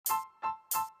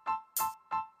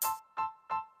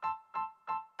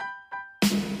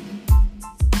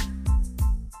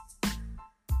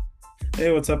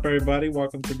Hey, what's up, everybody?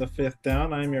 Welcome to the Fifth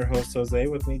Down. I'm your host, Jose.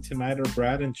 With me tonight are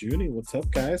Brad and Judy. What's up,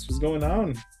 guys? What's going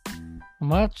on?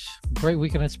 Much great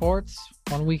weekend of sports.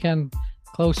 One weekend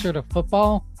closer to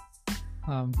football.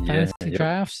 Yeah, Fantasy yep,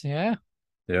 drafts. Yeah.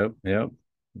 yep.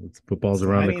 It's football's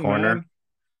around the Exciting, corner. man.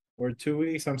 We're 2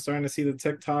 weeks. I'm starting to see the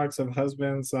TikToks of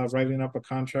husbands writing up a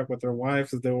contract with their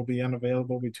wives as they will be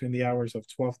unavailable between the hours of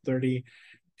 12:30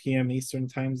 p.m. Eastern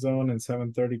time zone and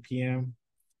 7:30 p.m.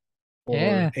 for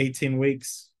Yeah. 18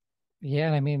 weeks. Yeah.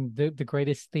 And I mean the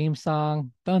greatest theme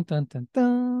song. Dun dun dun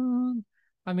dun.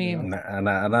 I Yeah. mean,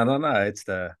 No. It's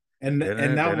the And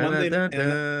now Monday and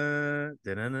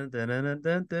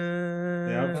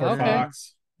yeah, for okay.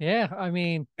 Fox. Yeah. I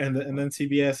mean, And then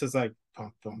CBS is like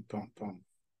pum pum pum pum.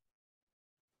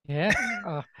 yeah.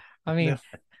 Uh, I Yeah.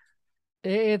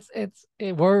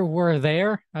 mean, we're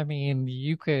there. I mean,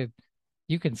 you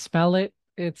can smell it.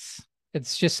 It's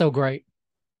just so great.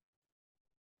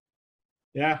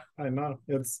 Yeah, I know.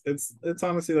 It's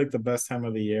honestly like the best time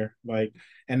of the year. Like,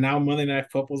 and now Monday Night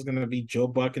Football is gonna be Joe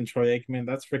Buck and Troy Aikman.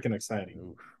 That's freaking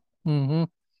exciting. Hmm.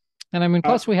 And I mean, Uh,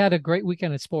 plus we had a great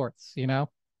weekend of sports.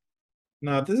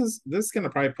 no, this is gonna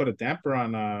probably put a damper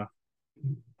on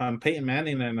Peyton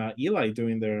Manning and Eli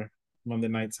doing their Monday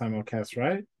night simulcast,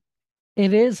 right?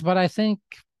 It is, but I think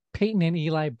Peyton and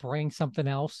Eli bring something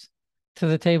else to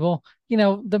the table.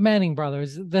 The Manning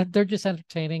brothers, they're just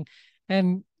entertaining.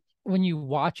 And when you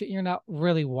watch it, you're not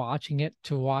really watching it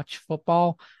to watch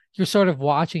football. You're sort of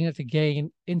watching it to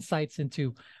gain insights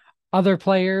into other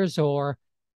players or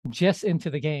just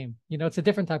into the game. It's a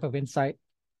different type of insight.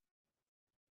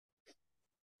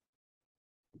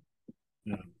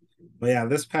 Yeah. But yeah,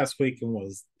 this past weekend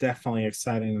was definitely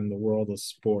exciting in the world of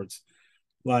sports.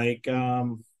 Like,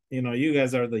 you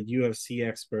guys are the UFC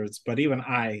experts, but even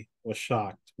I was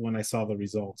shocked when I saw the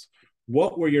results.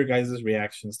 What were your guys'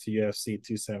 reactions to UFC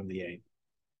 278?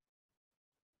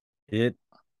 it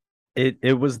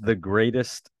it was the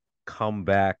greatest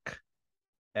comeback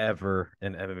ever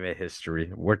in MMA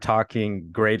history. We're talking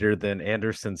greater than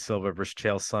Anderson Silva versus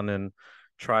Chael Sonnen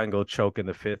triangle choke in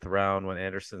the fifth round when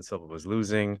Anderson Silva was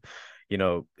losing.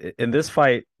 In this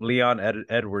fight,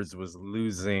 Edwards was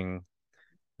losing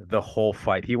the whole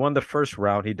fight. He won the first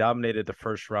round. He dominated the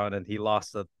first round and he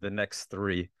lost the next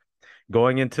three.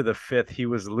 Going into the fifth, he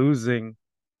was losing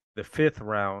the fifth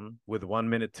round with 1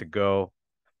 minute to go,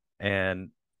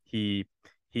 and he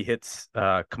he hits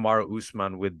Kamara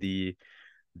Usman with the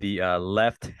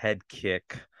left head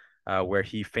kick, where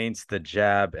he feints the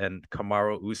jab, and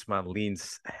Kamara Usman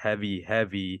leans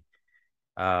heavy,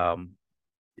 um,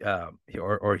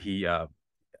 or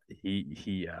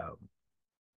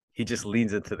he just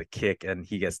leans into the kick and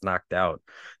he gets knocked out.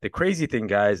 The crazy thing,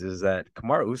 guys, is that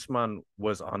Kamar Usman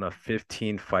was on a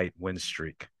 15 fight win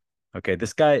streak. Okay,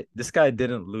 this guy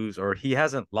didn't lose, or he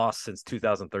hasn't lost since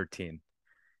 2013.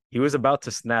 He was about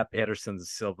to snap Anderson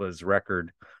Silva's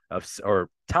record or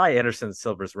tie Anderson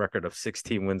Silva's record of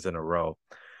 16 wins in a row.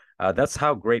 That's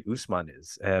how great Usman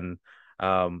is. And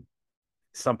um,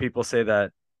 some people say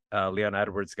that Leon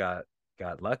Edwards got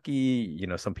lucky.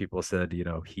 Some people said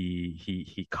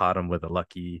he caught him with a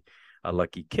lucky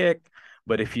kick.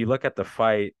 But if you look at the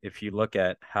fight, if you look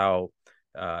at how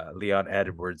Leon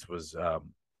Edwards was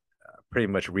pretty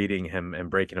much reading him and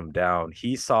breaking him down,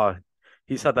 he saw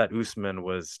that Usman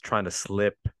was trying to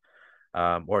slip,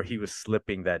 or he was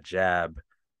slipping that jab,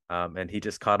 and he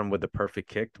just caught him with the perfect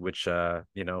kick, which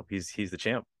he's the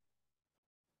champ.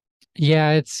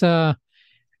 Yeah, it's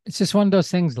just one of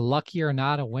those things, lucky or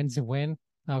not, a win's a win.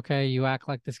 Okay, you act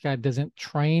like this guy doesn't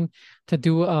train to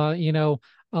do a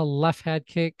left head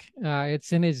kick.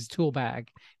 It's in his tool bag.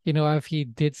 If he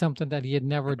did something that he had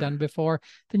never done before,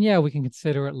 then yeah, we can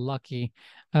consider it lucky.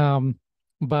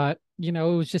 But it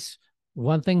was just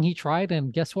one thing he tried,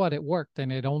 and guess what? It worked,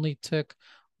 and it only took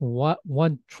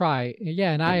one try.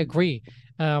 Yeah, and I agree.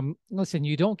 Listen,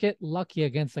 you don't get lucky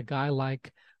against a guy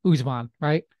like Usman,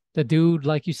 right? The dude,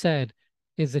 like you said,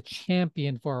 is a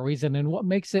champion for a reason. And what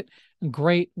makes it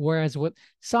great, whereas with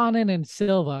Sonnen and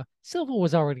Silva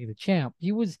was already the champ.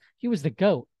 He was the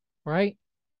GOAT, right?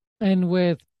 And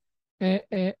with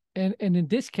and in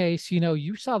this case,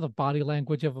 you saw the body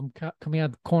language of him coming out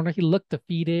of the corner. He looked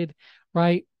defeated,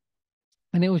 right?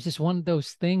 And it was just one of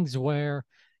those things where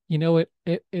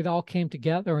it all came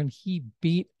together and he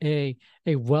beat a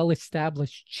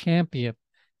well-established champion.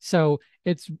 So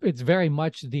it's very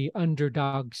much the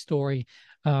underdog story,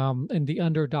 and the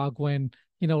underdog win,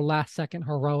 last second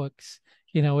heroics.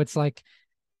 It's like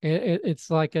it's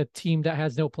like a team that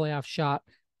has no playoff shot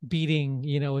beating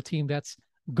a team that's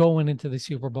going into the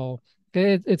Super Bowl.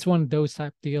 It's one of those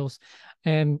type deals.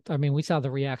 And I mean, we saw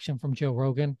the reaction from Joe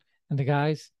Rogan and the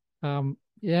guys.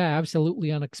 Yeah,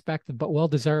 absolutely unexpected, but well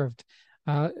deserved.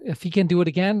 If he can do it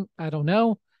again, I don't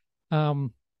know.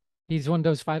 Um, he's one of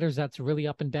those fighters that's really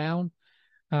up and down.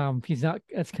 He's not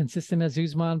as consistent as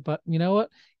Usman, but you know what?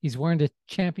 He's wearing the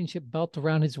championship belt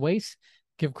around his waist.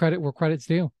 Give credit where credit's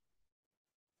due.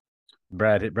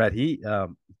 Brad, he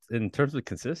in terms of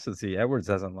consistency, Edwards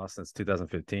hasn't lost since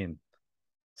 2015.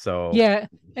 So Yeah,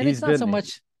 and he's been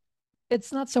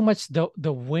it's not so much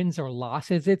the wins or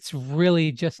losses. It's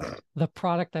really just the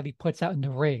product that he puts out in the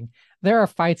ring. There are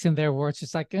fights in there where it's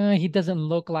just like he doesn't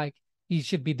look like he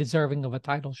should be deserving of a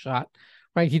title shot,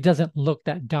 right? He doesn't look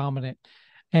that dominant,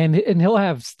 and he'll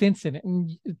have stints in it.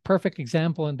 And perfect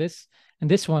example in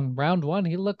this one, round one,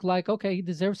 he looked like okay, he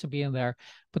deserves to be in there.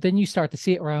 But then you start to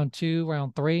see it round two,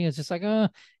 round three, it's just like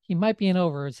he might be in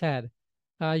over his head.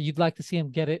 You'd like to see him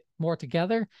get it more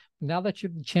together. Now that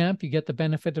you're the champ, you get the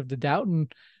benefit of the doubt,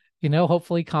 and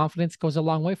hopefully confidence goes a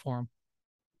long way for him.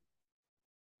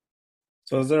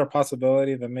 So is there a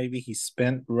possibility that maybe he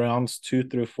spent rounds 2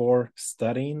 through 4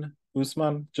 studying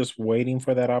Usman, just waiting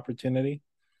for that opportunity?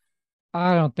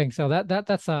 I don't think so.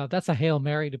 That's a Hail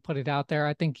Mary to put it out there.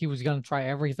 I think he was going to try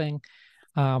everything,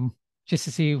 um, just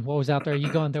to see what was out there.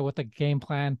 You go in there with a game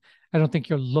plan. I don't think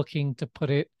you're looking to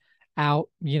put it out,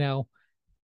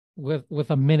 with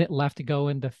a minute left to go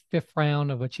in the fifth round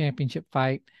of a championship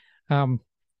fight. You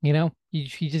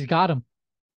just got him.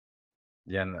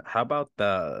 Yeah, and how about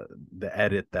the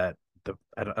edit that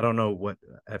I don't know what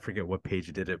I forget what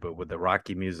page did it, but with the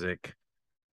Rocky music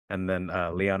and then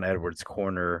Leon Edwards'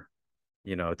 corner,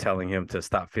 telling him to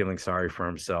stop feeling sorry for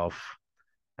himself,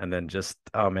 and then just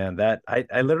oh man, that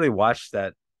I literally watched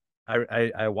that.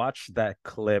 I watched that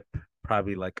clip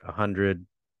probably like 100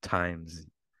 times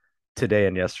today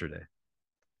and yesterday.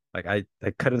 Like I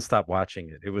couldn't stop watching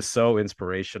it. It was so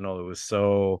inspirational. It was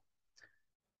so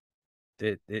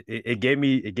it gave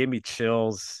me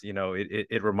chills.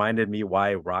 It reminded me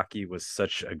why Rocky was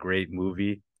such a great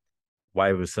movie, why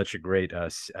it was such a great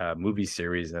movie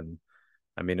series, and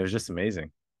I mean it was just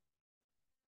amazing.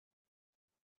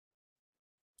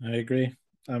 I agree.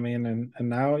 I mean, and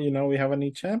now we have a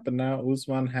new champ, and now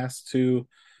Usman has to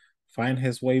find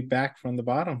his way back from the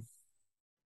bottom.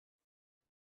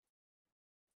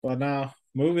 Well, now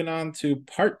moving on to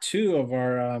part two of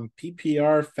our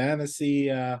PPR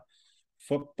fantasy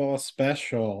football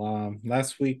special.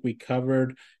 Last week we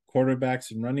covered quarterbacks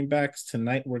and running backs.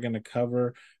 Tonight we're going to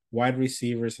cover wide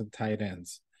receivers and tight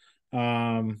ends.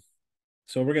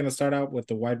 So we're going to start out with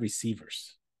the wide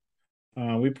receivers.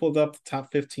 We pulled up the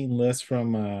top 15 list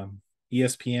from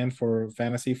ESPN for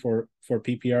fantasy for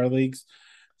PPR leagues.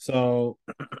 So,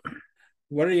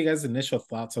 what are you guys' initial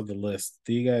thoughts of the list?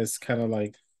 Do you guys kind of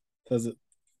like does it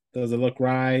look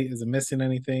right? Is it missing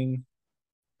anything?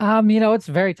 It's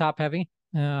very top heavy.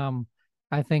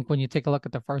 I think when you take a look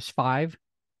at the first five,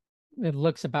 it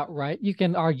looks about right. You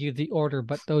can argue the order,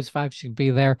 but those five should be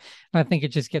there. And I think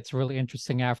it just gets really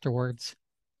interesting afterwards.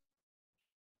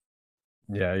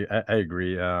 Yeah, I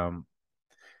agree.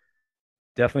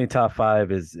 Definitely top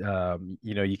five is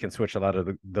you can switch a lot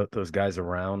of those guys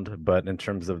around, but in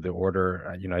terms of the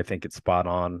order, I think it's spot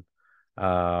on.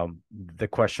 The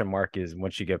question mark is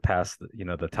once you get past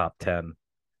the top 10.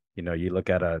 You look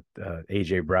at a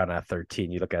AJ Brown at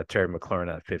 13, you look at Terry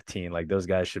McLaurin at 15. Like those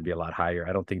guys should be a lot higher.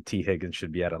 I don't think T Higgins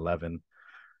should be at 11.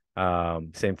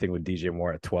 Same thing with DJ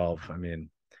Moore at 12. I mean,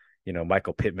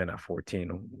 Michael Pittman at 14.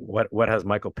 What has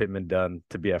Michael Pittman done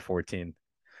to be at 14?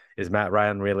 Is Matt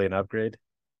Ryan really an upgrade?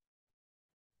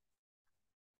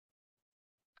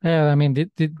 Yeah, I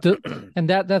mean, and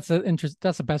that's the interest.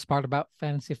 That's the best part about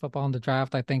fantasy football in the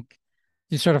draft. I think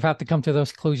you sort of have to come to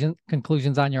those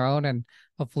conclusions on your own, and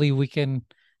hopefully we can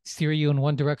steer you in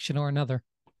one direction or another.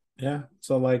 Yeah.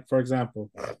 So, like for example,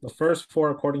 the first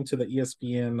four according to the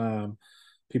ESPN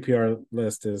PPR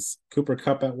list is Cooper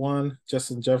Kupp at 1,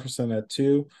 Justin Jefferson at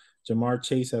 2, Jamar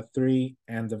Chase at 3,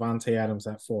 and Devontae Adams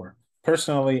at 4.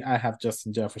 Personally, I have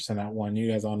Justin Jefferson at 1.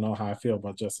 You guys all know how I feel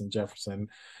about Justin Jefferson.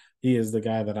 He is the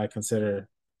guy that I consider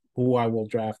who I will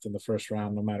draft in the first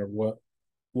round, no matter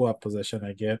what position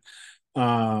I get.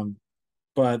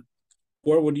 But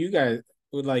where would you guys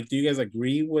like? Do you guys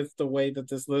agree with the way that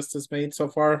this list is made so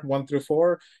far, 1 through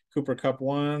 4? Cooper Kupp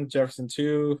 1, Jefferson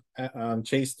 2,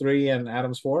 Chase 3, and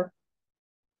Adams 4.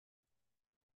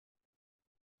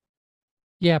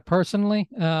 Yeah, personally,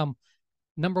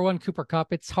 number one, Cooper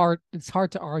Kupp. It's hard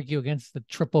to argue against the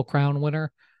Triple Crown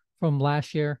winner from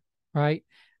last year, right?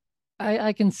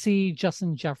 I can see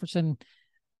Justin Jefferson,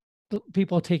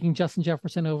 people taking Justin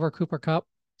Jefferson over Cooper Kupp,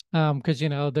 because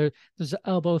there's an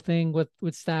elbow thing with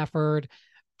Stafford.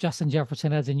 Justin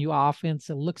Jefferson has a new offense.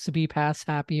 It looks to be pass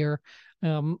happier.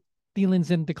 Um,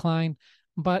 Thielen's in decline.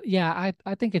 But yeah,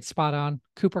 I think it's spot on.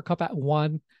 Cooper Cup at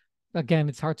 1. Again,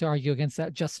 it's hard to argue against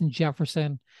that. Justin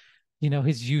Jefferson,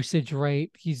 his usage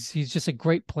rate. He's just a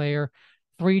great player.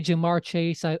 3, Jamar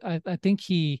Chase. I think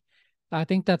I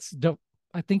think that's the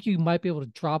I think you might be able to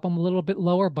drop him a little bit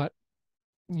lower, but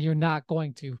you're not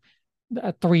going to.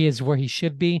 3 is where he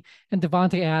should be. And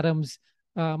Devontae Adams,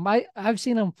 I've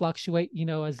seen him fluctuate,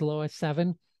 as low as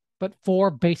 7, but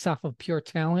 4 based off of pure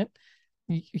talent.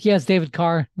 He has David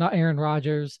Carr, not Aaron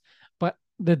Rodgers, but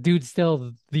the dude's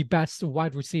still the best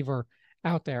wide receiver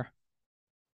out there.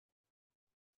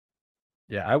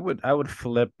 Yeah, I would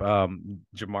flip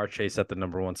Jamar Chase at the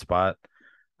number 1 spot.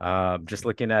 Just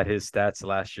looking at his stats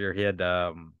last year, he had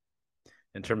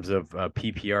in terms of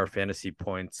PPR fantasy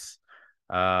points,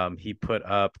 he put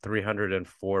up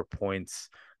 304 points,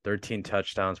 13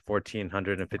 touchdowns,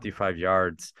 1,455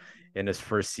 yards in his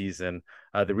first season.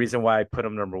 The reason why I put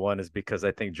him number 1 is because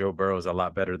I think Joe Burrow is a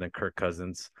lot better than Kirk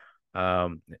Cousins.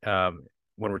 When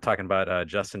we're talking about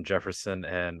Justin Jefferson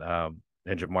and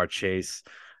Jamar Chase,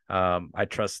 I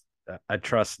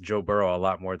trust Joe Burrow a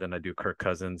lot more than I do Kirk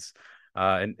Cousins.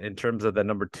 In terms of the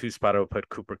number 2 spot, I would put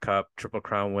Cooper Cup, Triple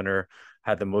Crown winner,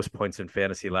 had the most points in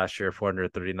fantasy last year,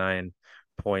 439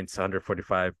 points,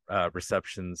 145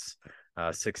 receptions,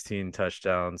 16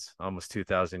 touchdowns, almost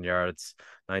 2,000 yards,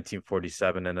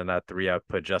 1947. And then at 3, I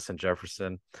put Justin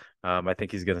Jefferson. I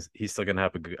think he's still gonna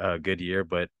have a good year,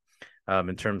 but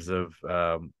in terms of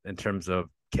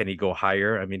can he go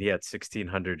higher? I mean, he had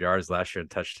 1,600 yards last year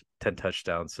and 10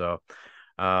 touchdowns. So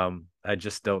I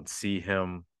just don't see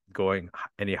him going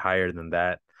any higher than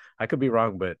that. I could be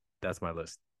wrong, but that's my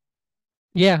list.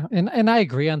 Yeah, and I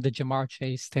agree on the Jamar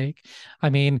Chase take. I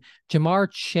mean,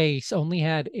 Jamar Chase only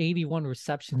had 81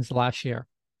 receptions last year.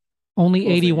 Only What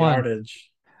was the 81.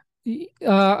 yardage?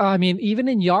 I mean, even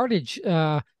in yardage,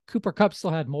 Cooper Cup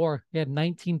still had more. He had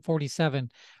 1947.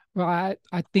 Well,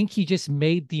 I think he just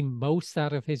made the most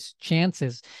out of his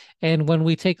chances. And when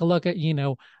we take a look at,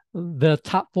 the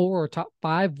top 4 or top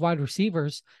 5 wide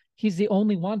receivers, he's the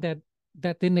only one that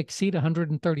didn't exceed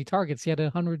 130 targets. He had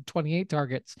 128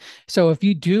 targets. So if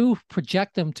you do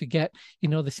project them to get,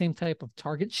 the same type of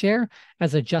target share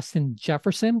as a Justin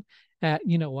Jefferson at,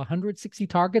 160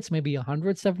 targets, maybe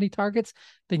 170 targets,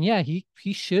 then yeah, he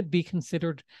should be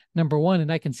considered number 1. And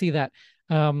I can see that.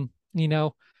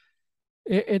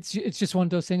 It's just one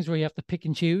of those things where you have to pick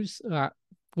and choose.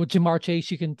 With Jamar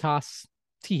Chase, you can toss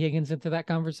T. Higgins into that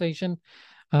conversation.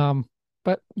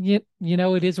 But it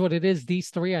is what it is. These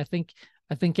 3, I think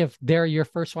if they're your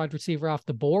first wide receiver off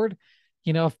the board,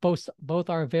 if both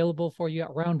are available for you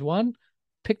at round 1,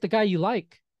 pick the guy you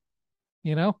like.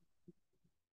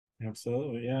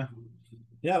 Absolutely, yeah,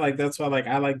 yeah. Like that's why, like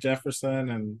I like Jefferson,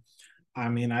 and I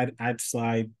mean, I'd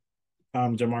slide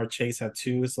Jamar Chase at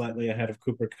 2, slightly ahead of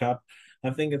Cooper Cup. I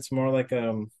think it's more like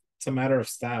it's a matter of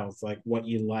styles, like what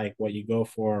you go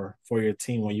for your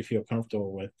team, what you feel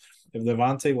comfortable with. If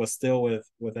Devontae was still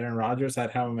with Aaron Rodgers,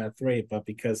 I'd have him at 3, but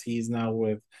because he's now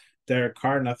with Derek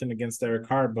Carr, nothing against Derek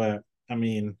Carr, but I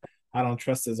mean, I don't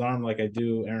trust his arm like I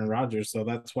do Aaron Rodgers, so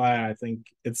that's why I think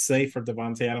it's safe for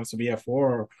Devontae Adams to be at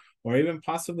 4, or even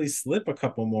possibly slip a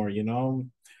couple more.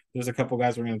 There's a couple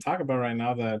guys we're going to talk about right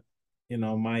now that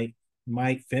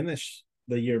might finish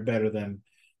the year better than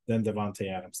Devontae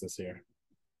Adams this year.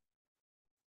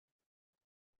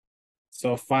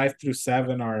 So 5 through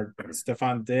 7 are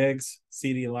Stephon Diggs,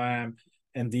 CeeDee Lamb,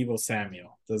 and Deebo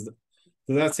Samuel. Does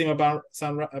that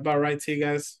sound about right to you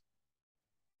guys?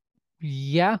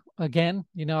 Yeah, again,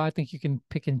 I think you can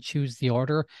pick and choose the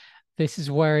order. This is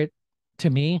where to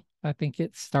me, I think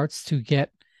it starts to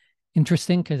get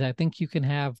interesting because I think you can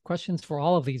have questions for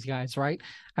all of these guys, right?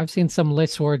 I've seen some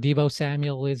lists where Deebo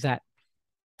Samuel is at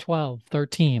 12,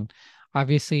 13.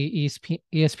 Obviously,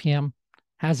 ESPN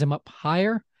has him up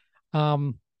higher.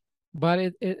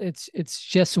 But it's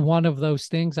just one of those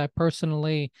things. I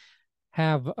personally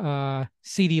have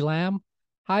CeeDee Lamb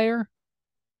higher.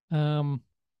 I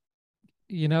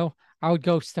would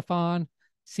go Stephon,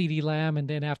 CeeDee Lamb, and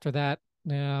then after that,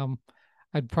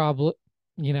 I'd probably,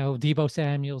 Deebo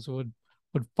Samuels would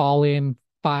fall in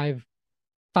five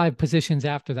positions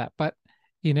after that. But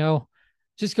you know,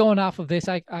 just going off of this,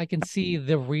 I can see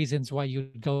the reasons why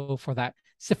you'd go for that.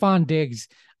 Stephon Diggs,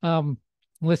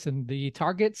 listen, the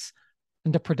targets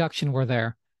and the production were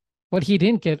there. What he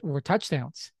didn't get were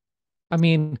touchdowns. I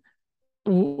mean,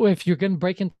 if you're going to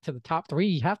break into the top 3,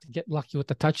 you have to get lucky with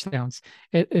the touchdowns.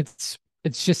 It's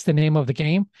just the name of the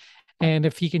game. And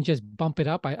if he can just bump it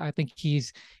up, I think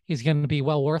he's going to be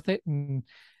well worth it. And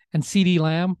CeeDee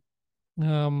Lamb,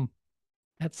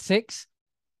 At 6,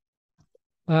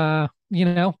 no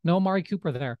Amari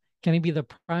Cooper there. Can he be the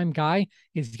prime guy?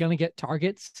 He's going to get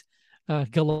targets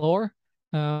galore.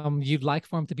 You'd like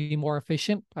for him to be more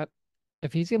efficient, but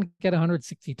if he's going to get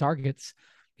 160 targets,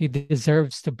 he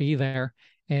deserves to be there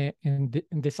in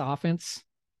this offense.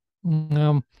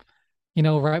 Um,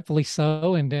 rightfully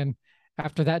so. And then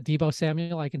after that, Deebo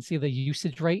Samuel, I can see the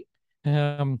usage rate.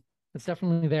 It's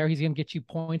definitely there. He's going to get you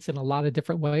points in a lot of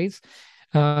different ways.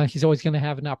 He's always going to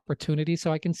have an opportunity,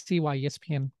 so I can see why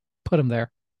ESPN put him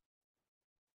there.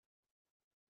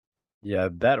 Yeah,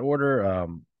 that order,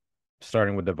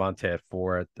 starting with Devontae at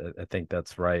 4, I think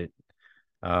that's right.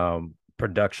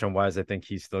 Production wise, I think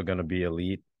he's still going to be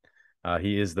elite.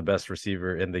 He is the best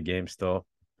receiver in the game still.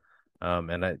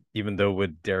 Even though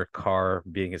with Derek Carr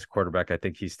being his quarterback, I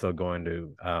think he's still going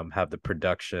to have the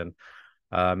production.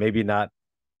 Maybe not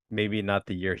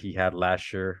the year he had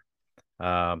last year.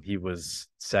 He was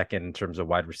second in terms of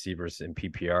wide receivers in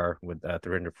PPR with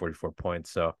 344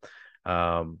 points. So,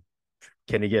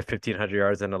 can he get 1,500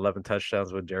 yards and 11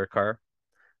 touchdowns with Derek Carr?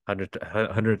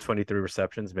 123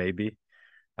 receptions, maybe.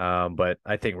 But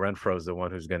I think Renfro is the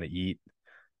one who's going to eat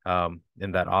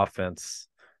in that offense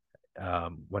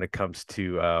when it comes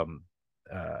to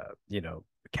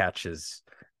catches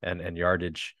and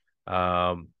yardage.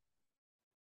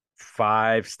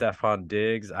 5, Stephon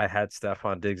Diggs. I had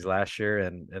Stephon Diggs last year,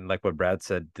 and like what Brad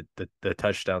said, the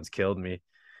touchdowns killed me.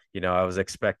 I was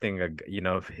expecting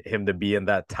him to be in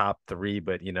that top 3,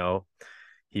 but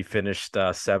he finished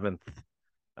 7th,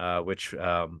 which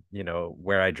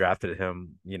where I drafted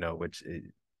him, which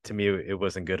to me it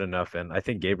wasn't good enough, and I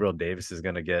think Gabriel Davis is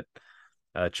going to get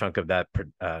a chunk of that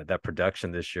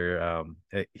production this year.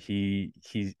 I think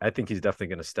he's definitely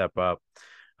going to step up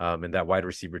in that wide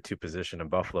receiver 2 position in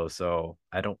Buffalo. So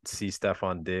I don't see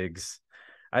Stephon Diggs.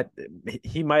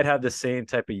 He might have the same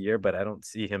type of year, but I don't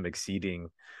see him exceeding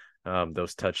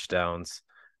those touchdowns.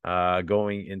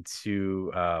 Going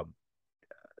into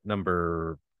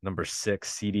number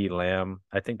 6, CeeDee Lamb.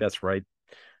 I think that's right.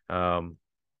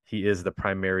 He is the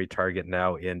primary target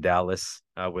now in Dallas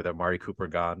with Amari Cooper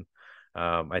gone.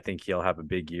 I think he'll have a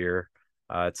big year.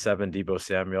 At 7, Deebo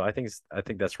Samuel. I think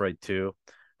that's right too.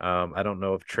 I don't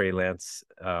know if Trey Lance,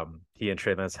 he and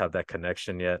Trey Lance have that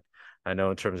connection yet. I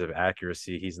know in terms of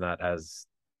accuracy, he's not as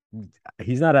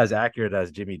accurate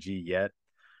as Jimmy G yet.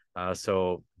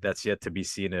 So that's yet to be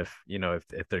seen if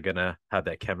they're gonna have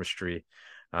that chemistry.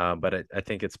 But I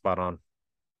think it's spot on.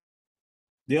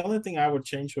 The only thing I would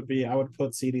change would be I would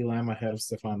put CeeDee Lamb ahead of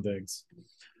Stephon Diggs.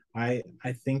 I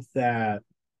think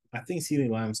CeeDee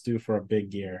Lamb's due for a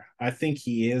big year. I think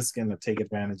he is going to take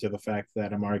advantage of the fact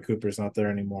that Amari Cooper's not there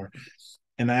anymore.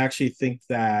 And I actually think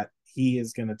that he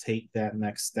is going to take that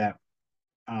next step.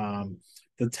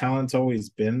 The talent's always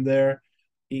been there.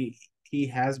 He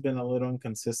has been a little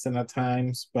inconsistent at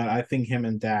times, but I think him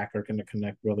and Dak are going to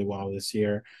connect really well this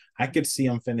year. I could see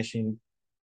him finishing.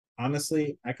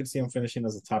 Honestly, I could see him finishing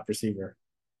as a top receiver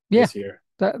Yeah, this year.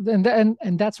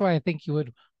 and that's why I think you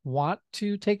would want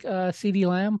to take CeeDee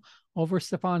Lamb over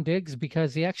Stephon Diggs,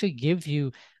 because he actually gives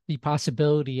you the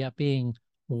possibility of being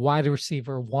wide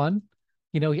receiver 1.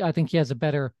 I think he has a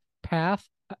better path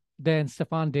than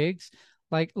Stephon Diggs.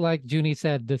 Like Junie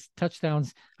said, the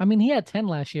touchdowns. I mean, he had 10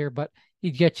 last year, but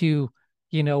he'd get you,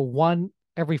 1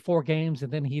 every 4 games,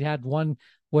 and then he had 1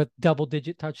 with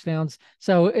double-digit touchdowns.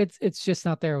 So it's just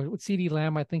not there with CeeDee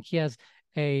Lamb. I think he has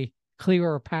a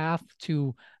clearer path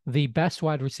to the best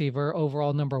wide receiver,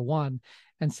 overall number 1.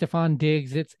 And Stephon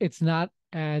Diggs, it's not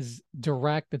as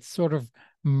direct. It's sort of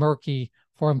murky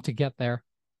for him to get there.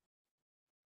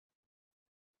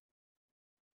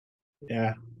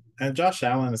 Yeah. And Josh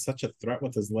Allen is such a threat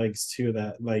with his legs too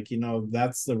that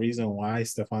that's the reason why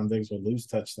Stephon Diggs will lose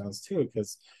touchdowns too,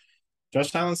 because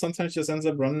Josh Allen sometimes just ends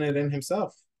up running it in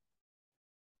himself.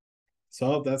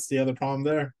 So that's the other problem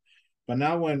there. But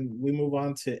now when we move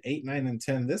on to 8, 9, and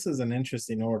 10, this is an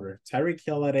interesting order. Tyreek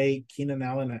Hill at 8, Keenan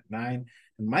Allen at 9,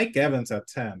 and Mike Evans at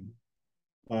 10.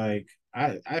 I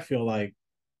feel like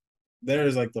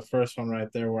there's the first one right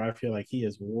there where I feel like he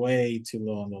is way too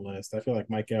low on the list. I feel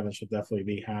like Mike Evans should definitely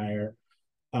be higher.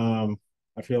 I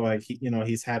feel like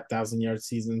he's had 1,000-yard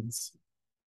seasons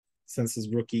since his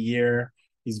rookie year.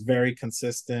 He's very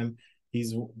consistent.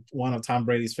 He's one of Tom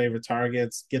Brady's favorite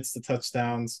targets, gets the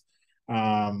touchdowns.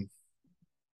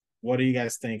 What do you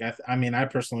guys think? I mean, I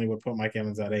personally would put Mike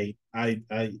Evans at 8.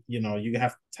 You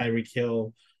have Tyreek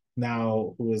Hill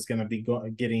now, who is going to be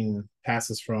getting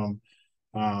passes from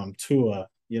Tua.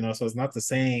 So it's not the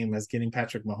same as getting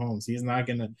Patrick Mahomes. He's not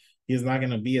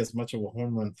gonna be as much of a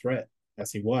home run threat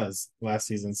as he was last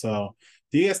season. So,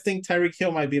 do you guys think Tyreek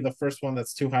Hill might be the first one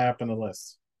that's too high up in the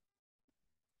list?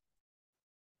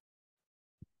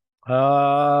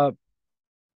 Uh,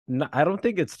 no, I don't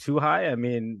think it's too high. I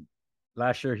mean,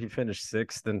 last year he finished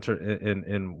sixth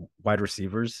in wide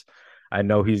receivers. I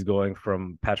know he's going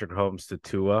from Patrick Holmes to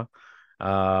Tua,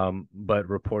 but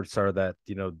reports are that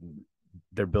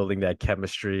they're building that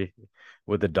chemistry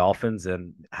with the Dolphins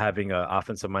and having an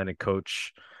offensive-minded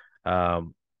coach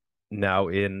now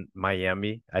in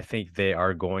Miami. I think they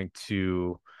are going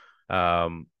to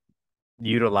um,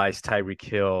 utilize Tyreek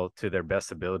Hill to their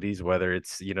best abilities, whether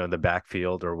it's in the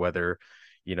backfield or whether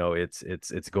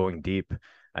it's going deep.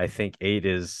 I think 8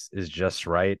 is just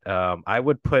right. I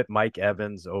would put Mike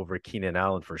Evans over Keenan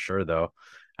Allen for sure, though.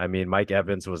 I mean, Mike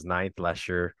Evans was ninth last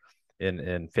year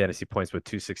in fantasy points with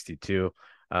 262.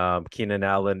 Keenan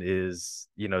Allen is,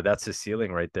 that's his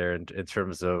ceiling right there in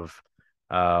terms of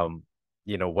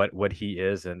what he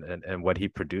is and what he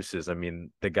produces. I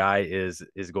mean, the guy is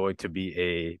going to be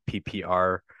a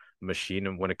PPR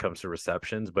machine when it comes to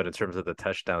receptions, but in terms of the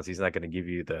touchdowns, he's not going to give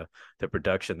you the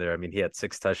production there. I mean, he had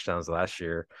 6 touchdowns last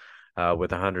year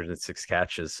with 106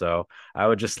 catches. So I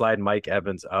would just slide Mike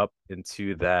Evans up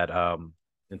into that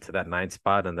 9th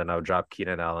spot, and then I would drop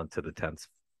Keenan Allen to the 10th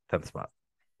spot.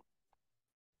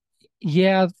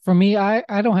 Yeah, for me,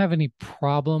 I don't have any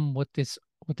problem with this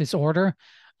order.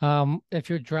 If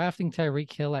you're drafting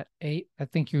Tyreek Hill at 8, I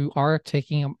think you are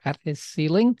taking him at his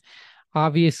ceiling.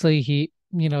 Obviously,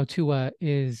 Tua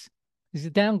is a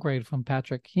downgrade from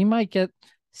Patrick. He might get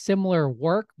similar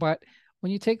work, but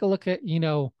when you take a look at,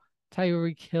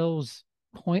 Tyreek Hill's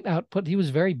point output, he was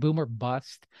very boomer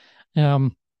bust.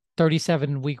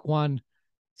 37 week 1,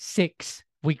 6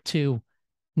 week 2,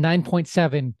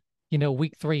 9.7,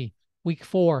 week 3, week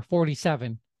 4,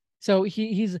 47. So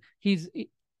he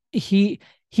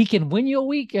can win you a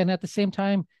week, and at the same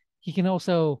time, he's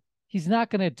not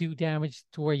going to do damage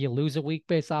to where you lose a week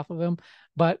based off of him,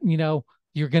 but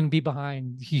you're going to be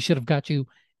behind. He should have got you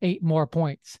 8 more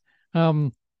points.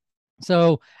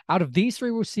 So out of these 3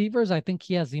 receivers, I think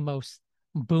he has the most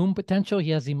boom potential.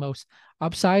 He has the most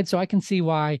upside. So I can see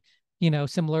why,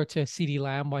 similar to CeeDee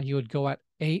Lamb, why he would go at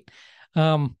 8.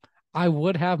 I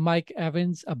would have Mike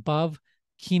Evans above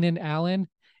Keenan Allen.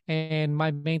 And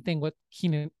my main thing with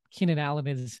Keenan Allen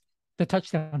is the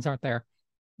touchdowns aren't there.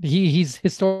 He's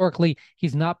historically,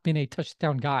 he's not been a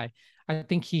touchdown guy. I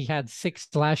think he had 6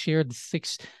 last year,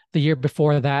 6 the year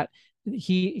before that.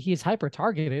 He's hyper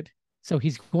targeted, so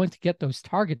he's going to get those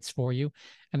targets for you.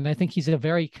 And I think he's a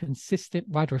very consistent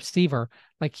wide receiver.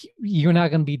 Like, you're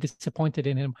not going to be disappointed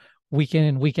in him week in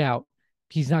and week out.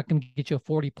 He's not going to get you a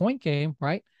 40-point game,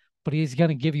 right? But he's going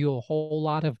to give you a whole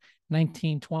lot of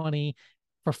 19, 20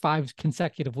 for 5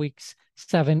 consecutive weeks,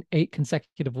 7, 8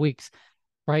 consecutive weeks,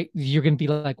 right? You're going to be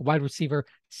like wide receiver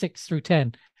 6 through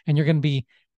 10, and you're going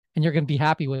to be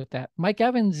happy with that. Mike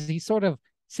Evans, he sort of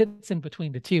sits in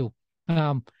between the two.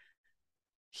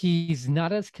 He's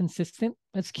not as consistent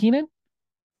as Keenan,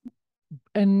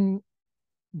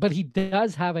 but he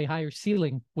does have a higher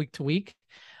ceiling week to week.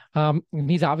 And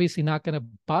he's obviously not going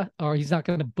to he's not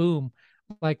going to boom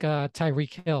like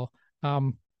Tyreek Hill.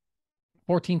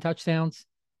 14 touchdowns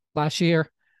last year.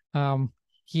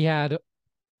 He had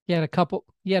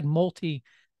multi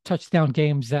touchdown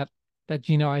games that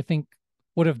I think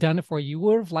would have done it for you. You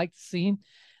would have liked seeing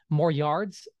more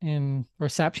yards and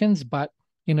receptions, but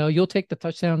you'll take the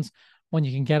touchdowns when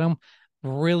you can get them.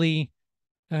 Really,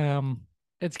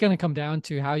 it's going to come down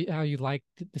to how you like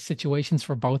the situations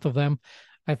for both of them.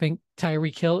 I think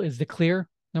Tyreek Hill is the clear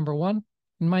number 1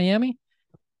 in Miami,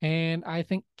 and I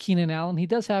think Keenan Allen, he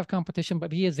does have competition,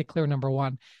 but he is the clear number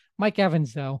 1. Mike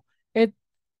Evans, though,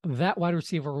 that wide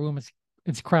receiver room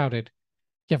it's crowded.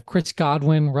 You have Chris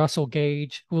Godwin, Russell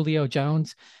Gage, Julio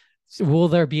Jones. So will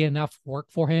there be enough work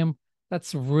for him?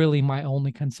 That's really my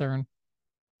only concern.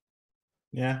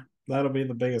 Yeah, that'll be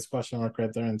the biggest question mark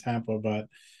right there in Tampa. But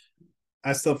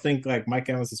I still think like Mike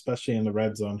Evans, especially in the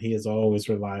red zone, he is always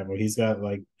reliable. He's got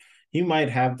he might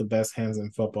have the best hands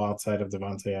in football outside of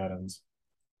Devontae Adams.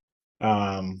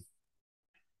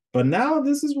 But now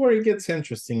this is where it gets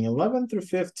interesting. 11 through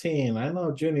 15. I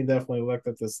know Junie definitely looked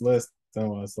at this list and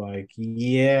was like,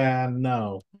 yeah,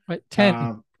 no. Right,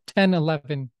 10,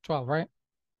 11, 12, right?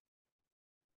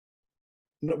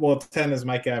 Well, 10 is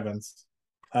Mike Evans.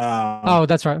 Oh,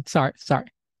 that's right. Sorry.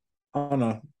 Oh,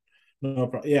 no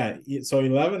problem. Yeah, so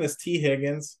 11 is T.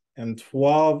 Higgins and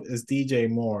 12 is DJ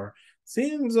Moore.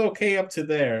 Seems okay up to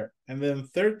there. And then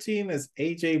 13 is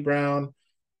AJ Brown,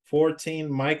 14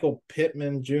 Michael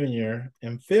Pittman Jr.,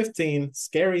 and 15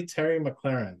 Scary Terry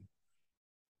McLaurin.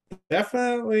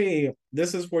 definitely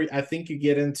this is where I think you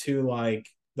get into like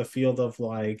the field of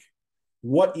like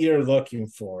what you're looking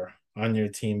for on your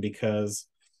team because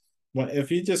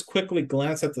if you just quickly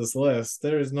glance at this list,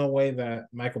 there is no way that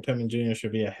Michael Pittman Jr.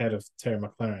 should be ahead of Terry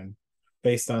McLaurin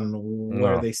based on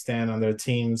where No. they stand on their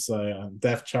teams,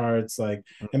 depth charts, like,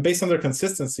 and based on their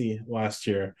consistency last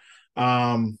year.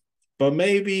 But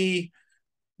maybe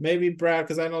Brad,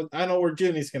 because I know where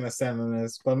Junie's gonna stand on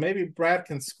this, but maybe Brad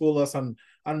can school us on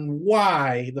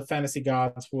why the fantasy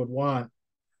gods would want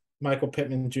Michael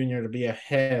Pittman Jr. to be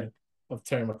ahead of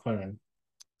Terry McLaurin.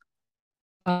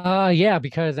 Yeah,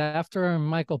 because after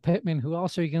Michael Pittman, who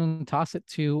else are you going to toss it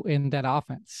to in that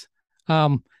offense?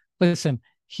 Listen,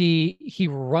 he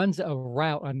runs a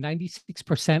route on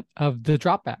 96% of the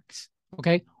dropbacks.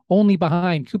 Okay, only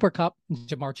behind Cooper Kupp and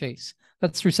Jamar Chase.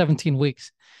 That's through 17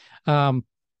 weeks.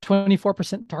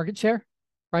 24% target share,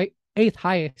 right? Eighth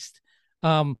highest.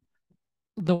 Um,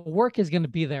 the work is going to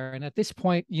be there, and at this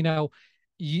point, you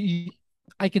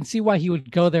I can see why he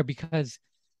would go there because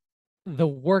the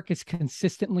work is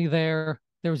consistently there.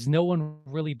 There's no one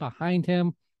really behind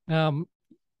him. Um,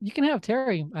 you can have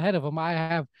Terry ahead of him. I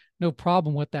have no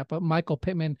problem with that, but Michael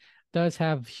Pittman does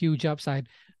have huge upside.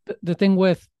 The thing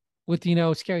with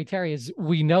Scary Terry is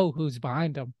we know who's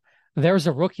behind him. There's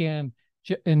a rookie in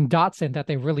Dotson that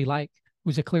they really like,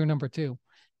 who's a clear number two.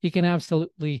 He can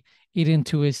absolutely eat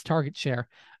into his target share.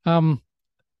 Um,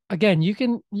 Again, you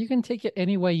can take it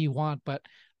any way you want, but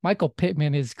Michael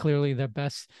Pittman is clearly the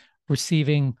best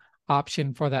receiving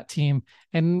option for that team,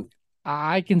 and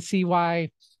I can see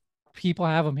why people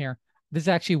have him here. This is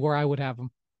actually where I would have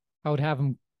him. I would have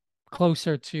him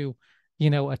closer to,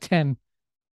 a 10-9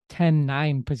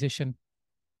 position.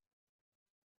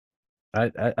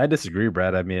 I disagree,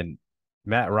 Brad. I mean,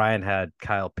 Matt Ryan had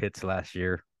Kyle Pitts last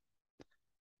year,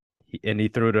 and he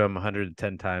threw to him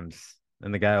 110 times,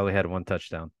 and the guy only had one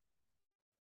touchdown.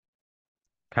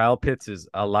 Kyle Pitts is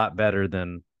a lot better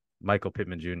than Michael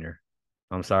Pittman Jr.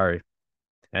 I'm sorry.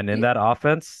 And in Yeah, that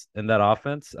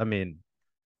offense, I mean,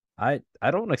 I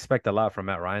don't expect a lot from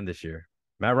Matt Ryan this year.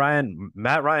 Matt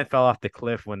Ryan fell off the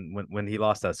cliff when he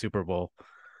lost that Super Bowl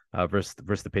versus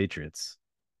the Patriots.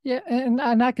 yeah, and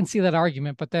I can see that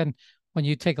argument, but then when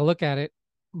you take a look at it,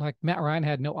 like Matt Ryan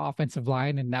had no offensive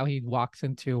line, and now he walks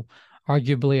into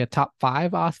arguably a top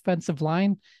five offensive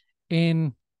line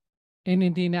in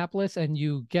Indianapolis, and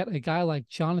you get a guy like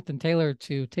Jonathan Taylor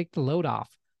to take the load off,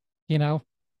 you know.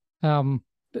 Um,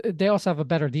 they also have a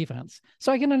better defense.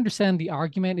 So I can understand the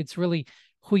argument. It's really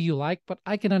who you like, but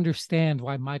I can understand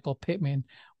why Michael Pittman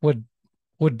would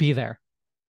would be there.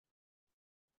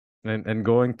 And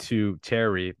going to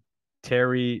Terry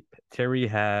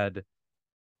had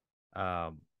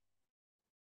um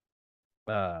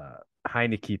uh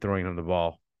Heineke throwing him the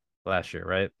ball last year,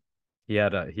 right? He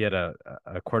had a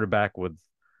quarterback with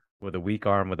a weak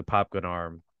arm, with a pop gun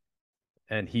arm,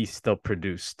 and he still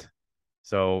produced.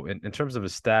 So in terms of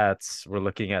his stats, we're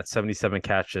looking at 77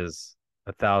 catches,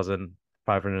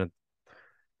 1,500,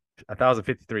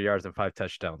 1,053 yards, and five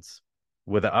touchdowns.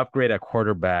 With an upgrade at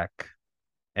quarterback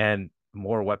and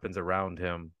more weapons around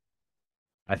him,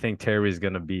 I think Terry's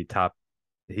going to be top.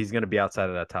 He's going to be outside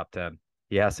of that top 10.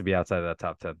 He has to be outside of that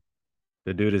top 10.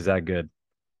 The dude is that good.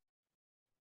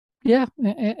 Yeah,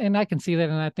 and I can see that,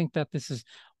 and I think that this is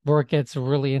where it gets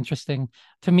really interesting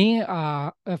to me.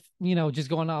 If just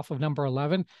going off of number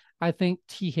 11, I think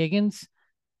T. Higgins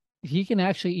he can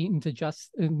actually eat into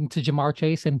Jamar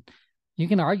Chase, and you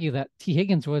can argue that T.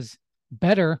 Higgins was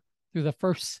better through the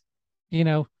you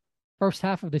know, first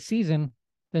half of the season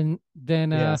than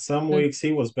than Yeah, uh some than weeks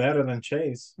he was better than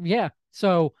Chase. yeah.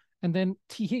 So and then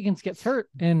T. Higgins gets hurt,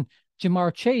 and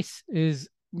Jamar Chase is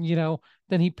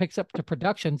then he picks up the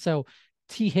production. So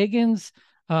T. Higgins,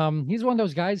 he's one of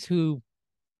those guys who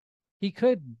he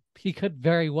could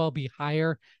very well be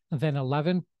higher than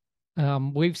 11.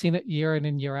 We've seen it year in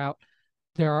and year out.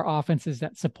 There are offenses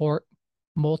that support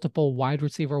multiple wide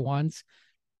receiver ones.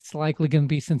 It's likely going to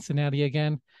be Cincinnati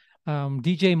again.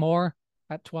 DJ Moore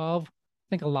at 12. I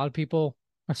think a lot of people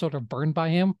are sort of burned by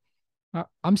him.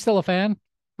 I'm still a fan.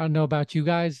 I don't know about you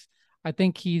guys. I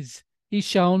think he's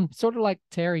shown sort of like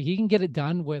Terry. He can get it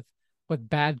done with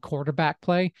bad quarterback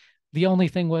play. The only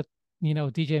thing with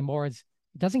DJ Moore is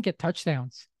he doesn't get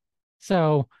touchdowns.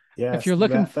 So if Yes, you're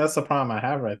looking, that's the problem I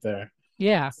have right there.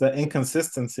 yeah, It's the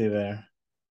inconsistency there.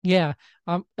 yeah.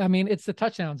 I mean, it's the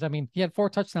touchdowns. I mean, he had four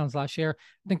touchdowns last year.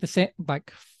 I think the same,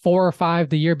 like four or five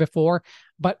the year before,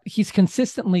 but he's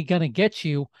consistently going to get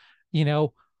you, you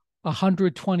know,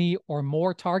 120 or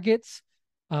more targets,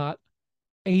 uh,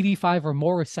 85 or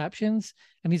more receptions,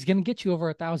 and he's going to get you over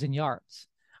 1,000 yards.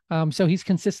 So he's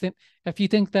consistent. If you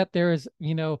think that there is,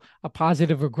 a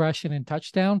positive regression in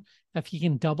touchdown, if he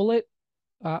can double it,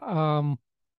 uh, um,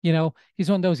 he's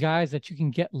one of those guys that you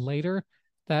can get later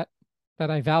that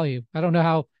I value. I don't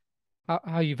know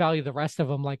how you value the rest of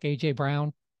them, like AJ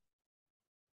Brown.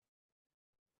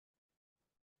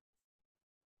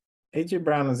 AJ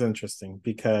Brown is interesting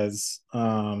because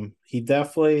he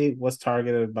definitely was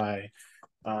targeted by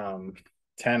um,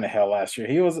 Tannehill last year.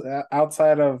 He was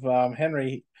outside of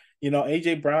Henry.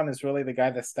 AJ Brown is really the guy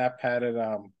that stat padded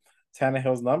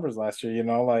Tannehill's numbers last year.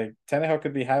 Like Tannehill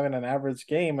could be having an average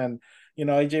game, and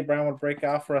AJ Brown would break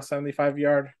out for a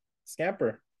 75-yard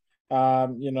scamper.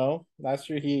 Last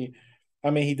year he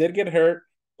did get hurt,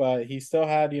 but he still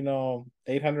had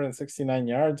 869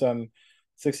 yards on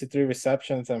 63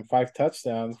 receptions and 5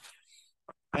 touchdowns.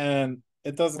 And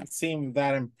it doesn't seem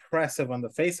that impressive on the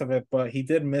face of it, but he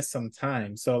did miss some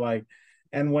time. So like,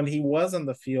 and when he was on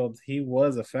the field, he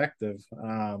was effective.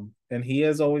 And he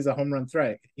is always a home run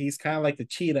threat. He's kind of like the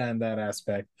cheetah in that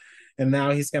aspect. And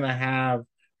now he's gonna have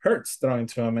Hurts throwing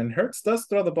to him, and Hurts does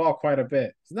throw the ball quite a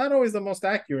bit. It's not always the most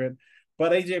accurate,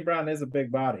 but AJ Brown is a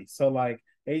big body. So like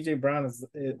AJ Brown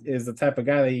is the type of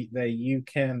guy that you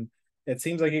can. It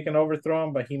seems like you can overthrow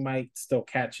him, but he might still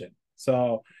catch it.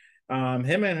 So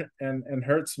him and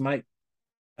Hertz might.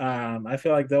 I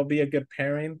feel like they'll be a good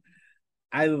pairing.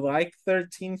 I like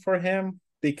 13 for him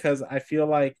because I feel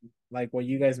like what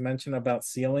you guys mentioned about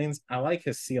ceilings. I like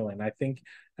his ceiling. I think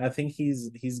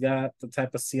he's got the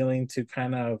type of ceiling to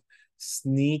kind of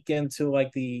sneak into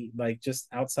like just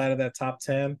outside of that top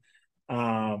 10.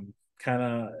 Kind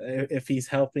of if he's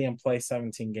healthy and play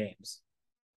 17 games.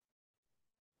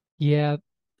 Yeah,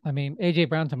 I mean AJ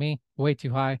Brown to me way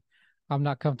too high. I'm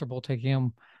not comfortable taking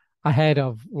him ahead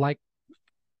of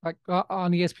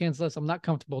on ESPN's list. I'm not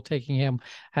comfortable taking him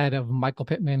ahead of Michael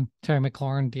Pittman, Terry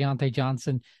McLaurin, Deontay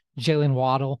Johnson, Jalen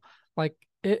Waddle. Like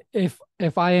if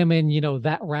I am in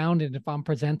that round and if I'm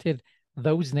presented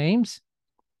those names,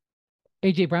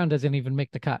 AJ Brown doesn't even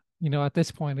make the cut. At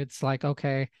this point, it's like,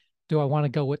 okay, do I want to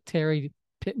go with Terry,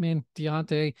 Pittman,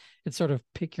 Deontay? It's sort of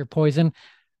pick your poison.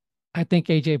 I think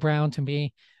AJ Brown to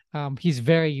me, he's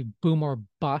very boom or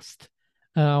bust,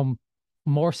 um,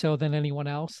 more so than anyone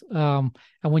else. And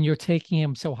when you're taking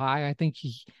him so high, I think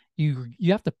you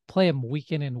have to play him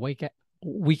week in and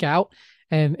week out,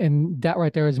 and that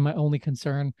right there is my only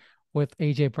concern with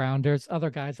AJ Brown. There's other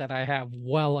guys that I have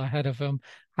well ahead of him.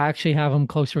 I actually have him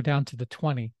closer down to the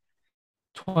 20s.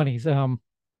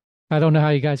 I don't know how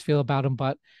you guys feel about him,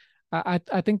 but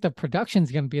I think the production's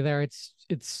going to be there. It's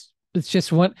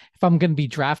just what if I'm going to be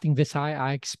drafting this high,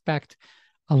 I expect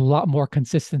a lot more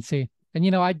consistency,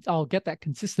 and I'll get that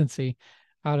consistency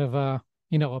out of a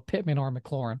Pittman or a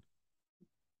McLaurin.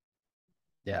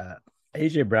 Yeah.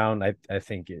 AJ Brown, I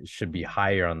think it should be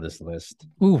higher on this list.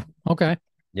 Ooh, okay.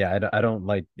 Yeah, I don't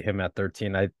like him at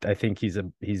 13. I think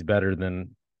he's better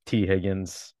than T.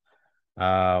 Higgins.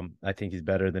 I think he's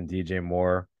better than DJ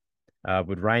Moore.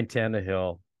 With Ryan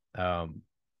Tannehill, um,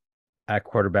 at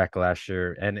quarterback last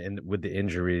year and with the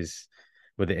injuries,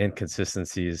 with the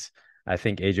inconsistencies, I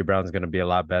think AJ Brown's going to be a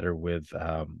lot better with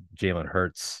Jalen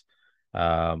Hurts.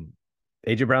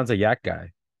 AJ Brown's a yak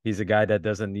guy. He's a guy that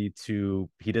doesn't need to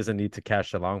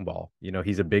catch the long ball.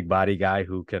 He's a big body guy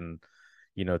who can,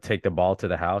 take the ball to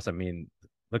the house. I mean,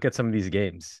 look at some of these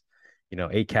games.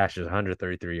 8 catches,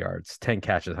 133 yards, 10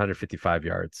 catches, 155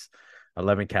 yards,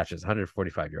 11 catches,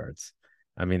 145 yards.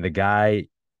 I mean, the guy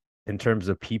in terms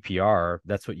of PPR,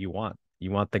 that's what you want.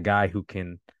 You want the guy who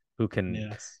can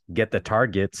Yes. get the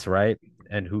targets, right?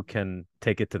 And who can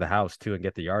take it to the house too and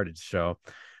get the yardage. So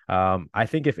I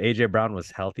think if AJ Brown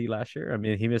was healthy last year, I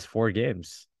mean, he missed 4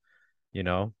 games, you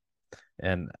know,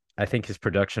 and I think his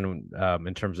production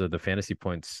in terms of the fantasy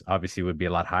points obviously would be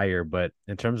a lot higher. But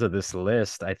in terms of this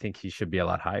list, I think he should be a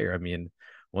lot higher. I mean,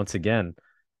 once again,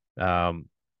 um,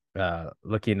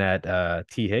 looking at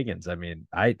T. Higgins, I mean,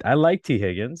 I like T.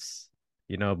 Higgins,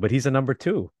 but he's a number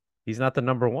two. He's not the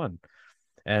number one.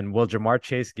 And will Jamar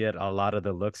Chase get a lot of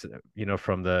the looks,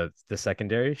 from the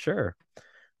secondary? Sure.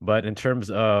 But in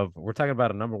terms of we're talking about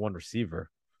a number one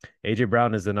receiver. AJ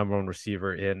Brown is the number one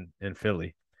receiver in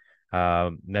Philly,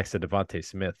 next to Devontae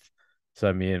Smith. So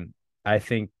I mean, I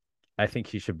think I think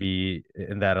he should be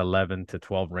in that 11 to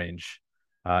 12 range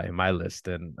in my list.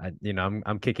 And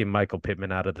I'm kicking Michael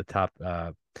Pittman out of the top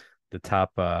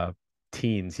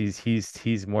teens.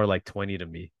 He's more like 20 to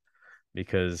me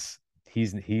because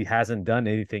he hasn't done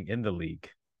anything in the league,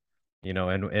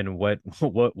 and what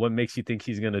what makes you think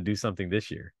he's going to do something this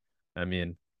year? I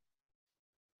mean,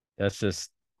 that's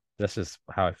just that's just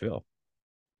how I feel.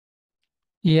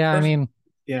 Yeah, I First, mean,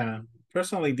 yeah.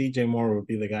 personally, DJ Moore would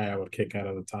be the guy I would kick out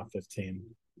of the top 15.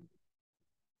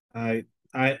 I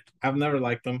I've never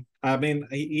liked him. I mean,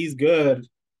 he's good,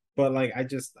 but like I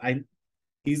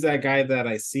he's that guy that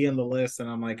I see in the list and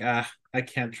I'm like, I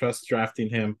can't trust drafting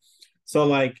him. So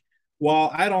like,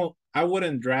 while I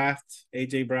wouldn't draft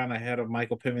AJ Brown ahead of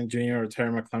Michael Pittman Jr. or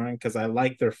Terry McLaurin because I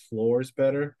like their floors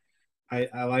better.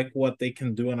 I like what they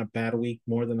can do in a bad week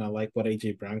more than I like what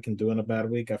AJ Brown can do in a bad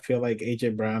week. I feel like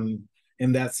AJ Brown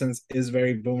in that sense is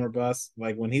very boomer bust.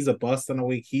 Like when he's a bust in a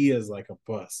week, he is like a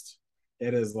bust.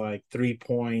 It is like 3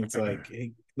 points,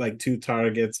 like two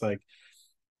targets, like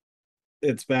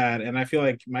it's bad. And I feel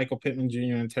like Michael Pittman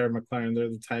Jr. and Terry McLaurin, they're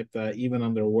the type that even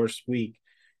on their worst week,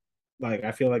 like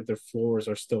I feel like their floors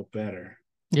are still better.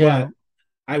 Yeah. But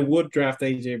I would draft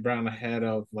AJ Brown ahead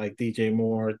of like DJ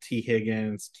Moore, T.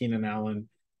 Higgins, Keenan Allen.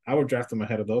 I would draft them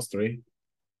ahead of those three.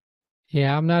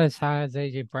 Yeah, I'm not as high as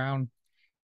AJ Brown.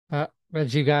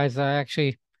 As you guys,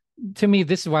 actually, to me,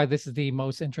 this is why this is the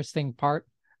most interesting part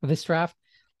of this draft.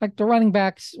 Like the running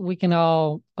backs, we can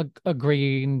all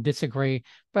agree and disagree,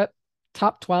 but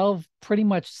top 12 pretty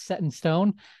much set in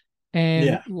stone. And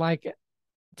Yeah. like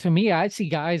to me, I see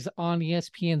guys on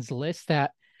ESPN's list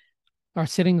that are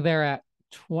sitting there at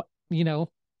you know,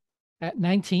 at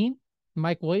 19.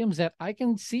 Mike Williams, that I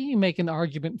can see make an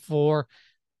argument for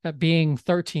that being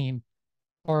 13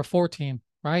 or 14,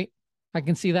 right? I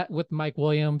can see that with Mike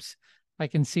Williams. I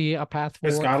can see a path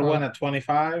Chris forward for Godwin like, at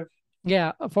 25.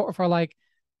 yeah, for like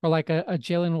a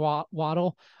Jalen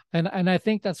Waddle, and I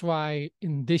think that's why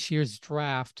in this year's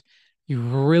draft you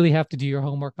really have to do your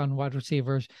homework on wide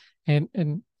receivers and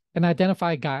and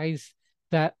identify guys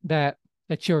that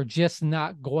you're just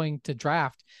not going to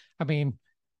draft. I mean,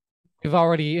 we've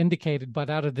already indicated, but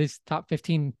out of this top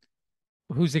 15,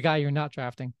 who's the guy you're not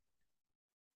drafting?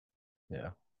 Yeah.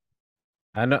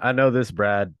 I know this,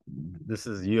 Brad. This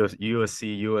is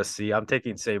USC. I'm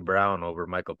taking St. Brown over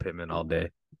Michael Pittman all day.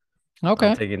 Okay.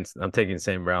 I'm taking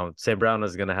St. Brown. St. Brown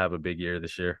is gonna have a big year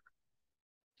this year.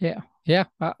 Yeah, yeah,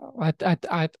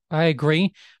 I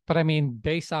agree. But I mean,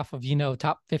 based off of,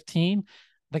 top 15,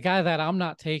 the guy that I'm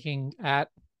not taking at,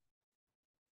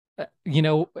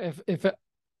 if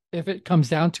it comes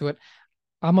down to it,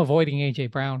 I'm avoiding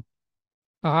AJ Brown.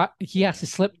 He has to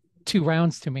slip 2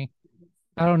 rounds to me.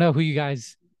 I don't know who you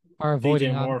guys are DJ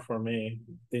avoiding on. Moore for me.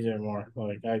 DJ Moore.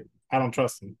 Like I don't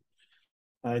trust him.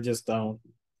 I just don't.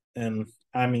 And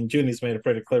I mean, Junie's made it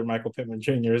pretty clear Michael Pittman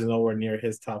Jr. is nowhere near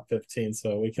his top 15,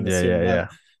 so we can Yeah, assume yeah, that.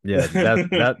 yeah.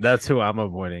 Yeah, that's who I'm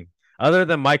avoiding. Other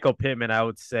than Michael Pittman, I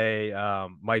would say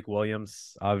Mike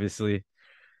Williams, obviously.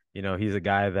 He's a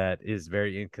guy that is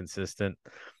very inconsistent.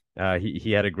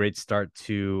 He had a great start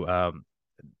to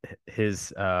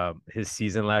his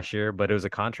season last year, but it was a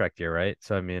contract year, right?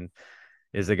 So I mean,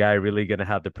 is the guy really going to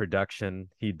have the production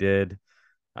he did?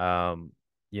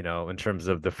 In terms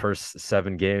of the first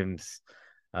 7 games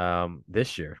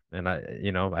this year, and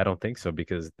I don't think so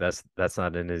because that's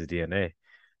not in his DNA.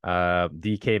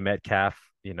 DK Metcalf,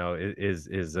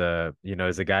 is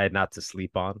a guy not to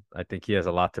sleep on. I think he has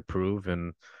a lot to prove,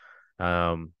 and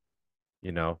um,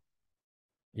 you know,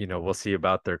 we'll see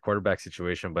about their quarterback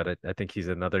situation, but I think he's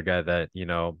another guy that,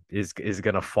 is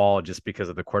gonna fall just because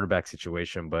of the quarterback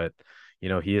situation. But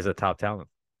he is a top talent.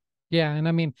 Yeah, and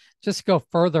I mean, just to go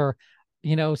further,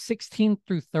 16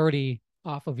 through 30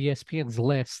 off of ESPN's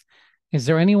list. Is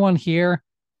there anyone here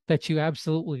that you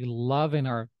absolutely love and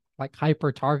are like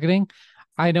hyper targeting?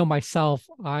 I know myself,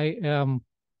 I'm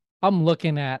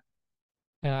looking at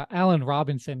Allen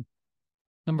Robinson,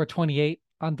 number 28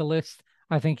 on the list.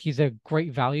 I think he's a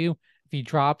great value. If he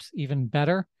drops, even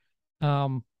better.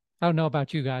 Um, I don't know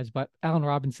about you guys, but Allen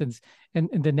Robinson's in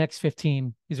the next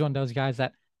 15. He's one of those guys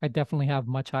that I definitely have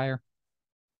much higher.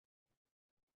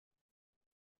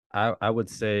 I would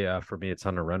say for me it's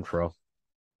Hunter Renfro.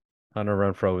 Hunter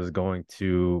Renfro is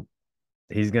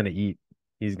he's gonna eat.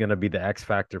 He's gonna be the X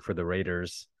factor for the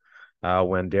Raiders.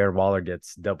 When Darren Waller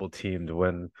gets double teamed,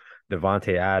 when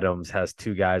Devontae Adams has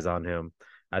 2 guys on him,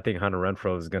 I think Hunter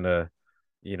Renfro is gonna,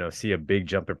 see a big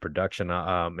jump in production.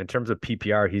 In terms of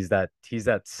PPR, he's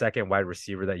that second wide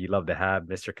receiver that you love to have,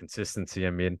 Mr. Consistency.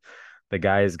 I mean, the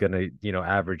guy is gonna,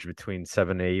 average between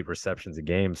 7 to 8 receptions a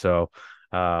game. So,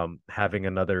 having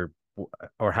another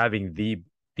or having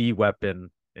the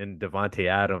weapon in Devontae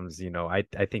Adams, I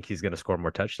think he's gonna score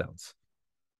more touchdowns.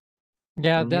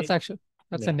 Yeah, For me, that's a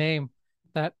yeah. name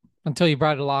that until you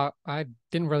brought it up, I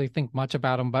didn't really think much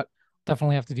about him, but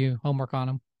definitely have to do homework on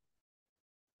him.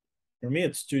 For me,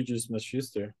 it's Juju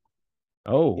Smith-Schuster.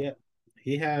 Oh, Yeah,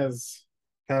 he has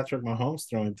Patrick Mahomes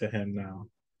throwing to him now.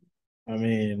 I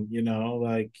mean,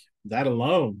 like that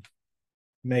alone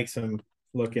makes him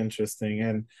look interesting.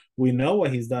 And we know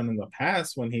what he's done in the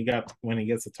past when he gets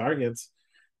the targets.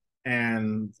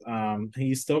 And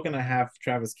he's still gonna have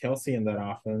Travis Kelce in that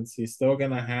offense. He's still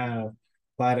gonna have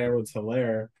Clyde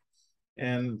Edwards-Helaire,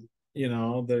 and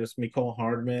there's Mecole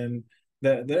Hardman.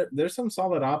 There's some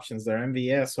solid options there.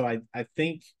 MVS. So I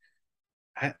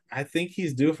think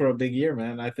he's due for a big year,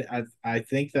 man. I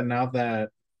think that now that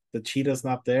the cheetah's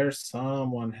not there,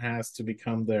 someone has to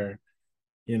become their,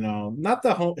 not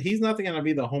the home. He's not going to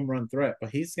be the home run threat,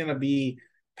 but he's going to be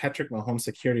Patrick Mahomes'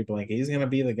 security blanket. He's going to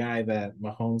be the guy that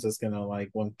Mahomes is going to, like,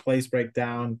 when plays break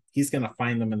down, he's going to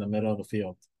find them in the middle of the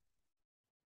field.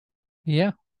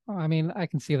 Yeah, I mean, I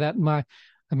can see that.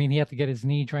 I mean, he had to get his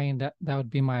knee drained. That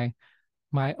would be my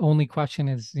only question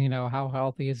is, how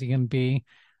healthy is he going to be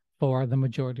for the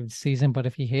majority of the season? But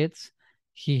if he hits,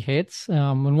 he hits.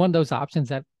 And one of those options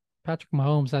that Patrick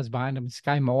Mahomes has behind him is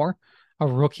Sky Moore, a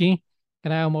rookie,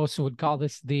 and I almost would call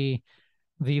this the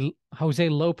Jose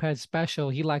Lopez special.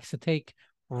 He likes to take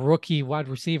rookie wide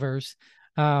receivers.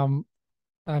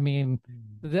 I mean,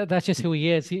 that's just who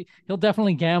he is. He'll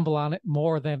definitely gamble on it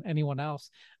more than anyone else.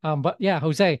 But yeah,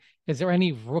 Jose, is there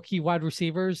any rookie wide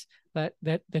receivers that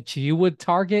you would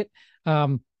target?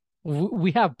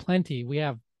 We have plenty. We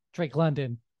have Drake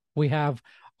London, we have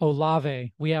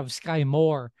Olave, we have Sky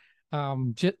Moore.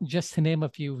 Just to name a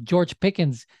few. George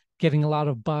Pickens getting a lot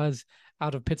of buzz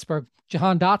out of Pittsburgh.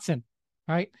 Jahan Dotson,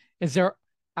 right? Is there,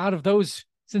 out of those,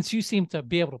 since you seem to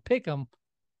be able to pick them,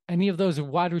 any of those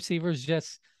wide receivers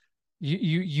just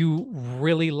you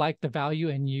really like the value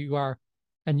and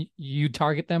you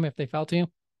target them if they fell to you?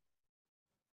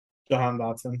 Jahan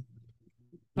Dotson,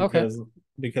 Okay.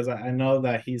 because I know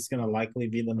that he's going to likely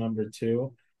be the number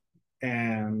two,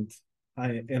 and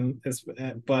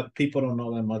but people don't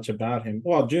know that much about him.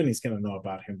 Well, Junie's going to know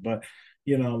about him, but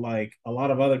like a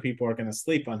lot of other people are going to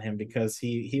sleep on him because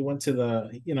he went to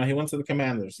he went to the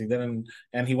Commanders. He didn't,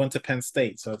 and he went to Penn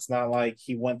State, so it's not like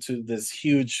he went to this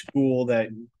huge school that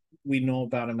we know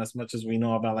about him as much as we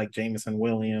know about, like, Jameson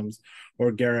Williams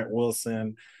or Garrett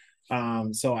Wilson.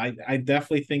 So I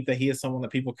definitely think that he is someone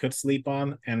that people could sleep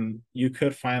on, and you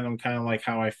could find him kind of like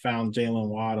how I found Jalen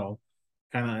Waddle,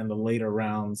 kind of in the later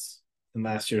rounds in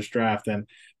last year's draft. And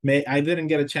I didn't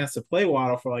get a chance to play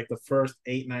Waddle for like the first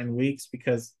 8-9 weeks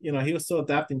because he was still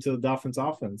adapting to the Dolphins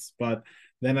offense. But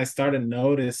then I started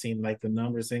noticing, like, the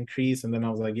numbers increase, and then I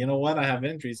was like, you know what? I have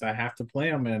injuries. I have to play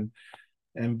him,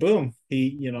 and boom,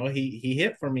 he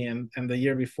hit for me. And the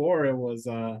year before it was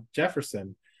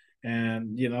Jefferson,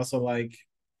 and so, like,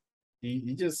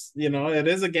 you just it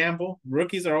is a gamble.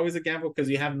 Rookies are always a gamble because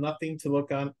you have nothing to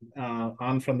look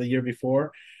on from the year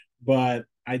before. But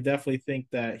I definitely think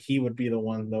that he would be the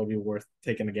one that would be worth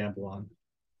taking a gamble on.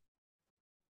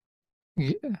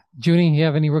 Junie, you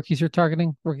have any rookies you're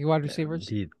targeting? Rookie wide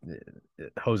receivers?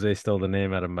 Jose stole the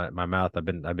name out of my mouth. I've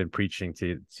been preaching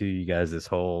to you guys this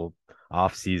whole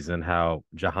off season how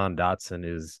Jahan Dotson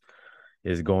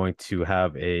is going to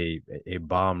have a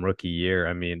bomb rookie year.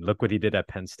 I mean, look what he did at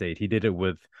Penn State. He did it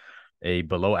with a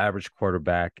below average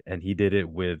quarterback, and he did it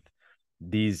with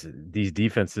these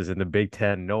defenses in the Big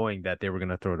Ten, knowing that they were going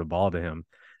to throw the ball to him.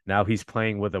 Now he's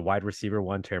playing with a wide receiver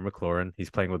one, Terry McLaurin.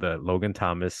 He's playing with a Logan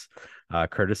Thomas,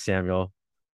 Curtis Samuel,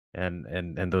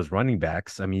 and those running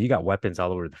backs. I mean, you got weapons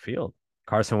all over the field.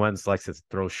 Carson Wentz likes to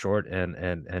throw short,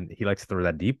 and he likes to throw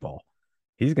that deep ball.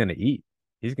 He's going to eat.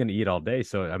 He's going to eat all day.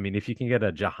 So, I mean, if you can get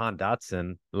a Jahan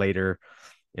Dotson later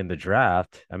in the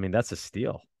draft, I mean, that's a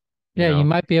steal. Yeah, you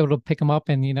might be able to pick them up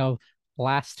in,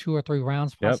 last 2 or 3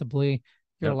 rounds, Yep. possibly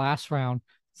your Yep. last round.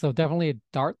 So definitely a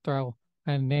dart throw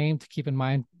and name to keep in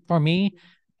mind. For me,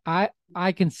 I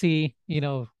can see,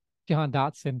 Jahan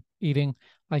Dotson eating,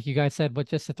 like you guys said, but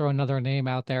just to throw another name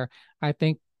out there, I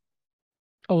think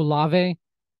Olave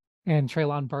and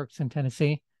Treylon Burks in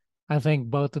Tennessee. I think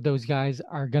both of those guys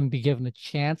are going to be given a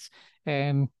chance.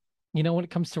 And, when it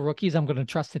comes to rookies, I'm going to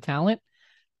trust the talent.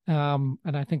 And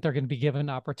I think they're going to be given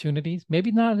opportunities.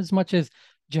 Maybe not as much as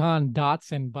John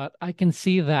Dotson, but I can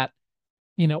see that,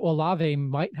 Olave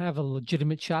might have a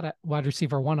legitimate shot at wide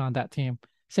receiver one on that team.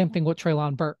 Same thing with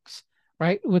Treylon Burks,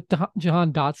 right? With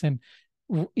Jahan Dotson,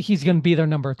 he's going to be their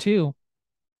number two.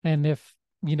 And if,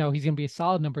 he's going to be a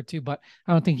solid number two, but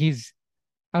I don't think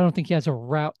he has a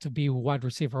route to be wide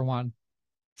receiver one.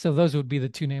 So those would be the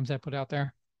two names I put out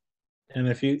there. And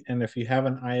if you have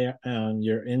an eye on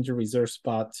your injury reserve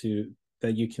spot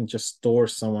that you can just store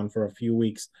someone for a few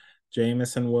weeks,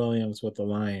 Jameson Williams with the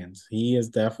Lions, he is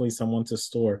definitely someone to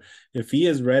store. If he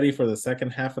is ready for the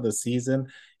second half of the season,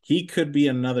 he could be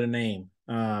another name.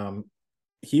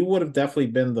 He would have definitely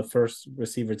been the first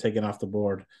receiver taken off the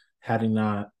board had he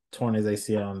not torn his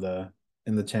ACL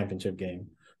in the championship game.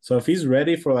 So if he's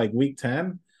ready for like week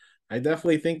 10, I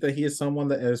definitely think that he is someone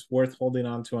that is worth holding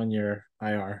on to on your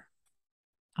IR.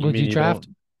 You Would mean you you draft?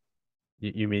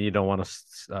 don't? You mean you don't want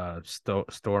to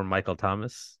store Michael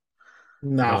Thomas?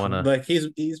 You don't No, want like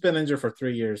he's been injured for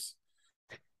 3 years.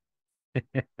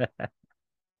 to.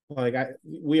 Like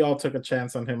we all took a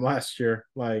chance on him last year.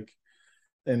 Like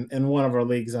in one of our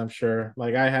leagues, I'm sure.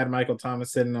 Like I had Michael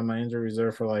Thomas sitting on my injury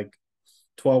reserve for like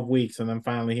 12 weeks, and then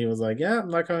finally he was like, "Yeah, I'm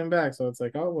not coming back." So it's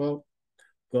like, oh well,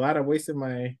 glad I wasted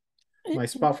my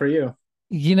spot for you.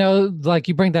 Like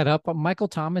you bring that up, Michael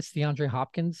Thomas, DeAndre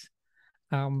Hopkins,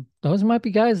 those might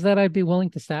be guys that I'd be willing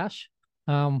to stash.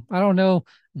 I don't know.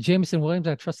 Jameson Williams,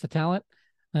 I trust the talent.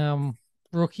 Um,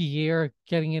 Rookie year,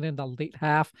 getting it in the late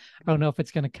half. I don't know if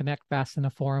it's going to connect fast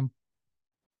enough for him.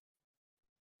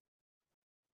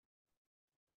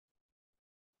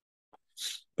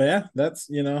 But yeah, that's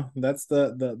that's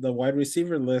the wide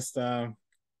receiver list. Honestly,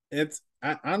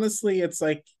 it's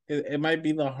like it might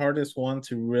be the hardest one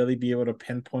to really be able to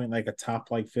pinpoint like a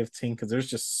top like 15 because there's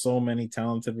just so many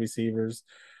talented receivers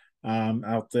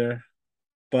out there.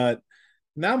 But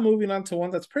now moving on to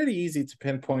one that's pretty easy to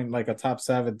pinpoint, like a top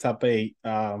 7, top 8,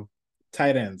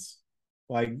 tight ends,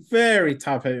 like very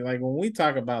top heavy. Like when we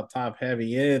talk about top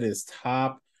heavy, it is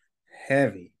top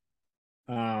heavy.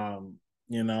 Um,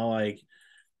 like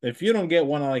if you don't get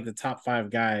one of like the top 5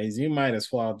 guys, you might as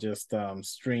well just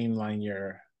streamline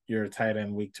your tight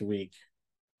end week to week.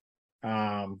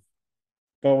 Um,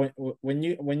 but when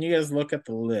you guys look at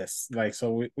the list, like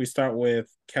so we start with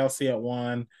Kelsey at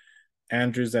 1,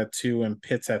 Andrews at 2, and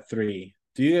Pitts at 3.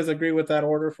 Do you guys agree with that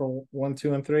order for 1,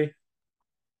 2, and 3?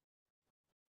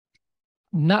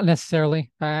 Not necessarily.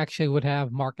 I actually would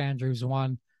have Mark Andrews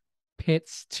 1,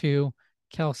 Pitts 2,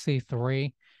 Kelsey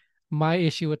 3. My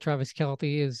issue with Travis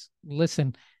Kelce is,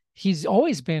 listen, he's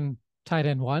always been tight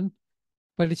end 1,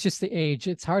 but it's just the age.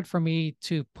 It's hard for me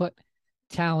to put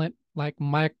talent like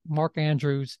Mark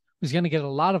Andrews, who's going to get a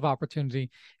lot of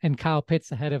opportunity, and Kyle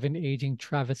Pitts ahead of an aging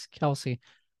Travis Kelce.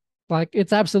 Like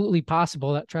it's absolutely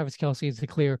possible that Travis Kelce is the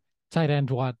clear tight end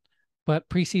 1, but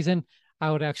preseason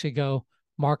I would actually go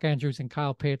Mark Andrews and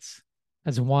Kyle Pitts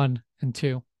as 1 and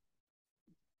 2.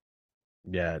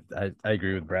 Yeah, I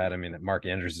agree with Brad. I mean, Mark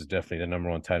Andrews is definitely the number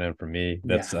one tight end for me.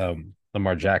 Yeah. That's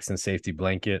Lamar Jackson safety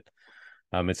blanket.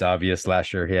 It's obvious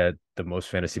last year he had the most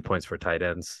fantasy points for tight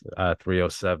ends,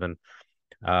 307.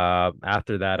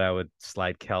 After that, I would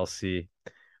slide Kelsey.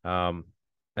 Um,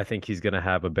 I think he's gonna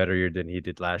have a better year than he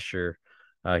did last year.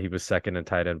 He was second in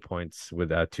tight end points with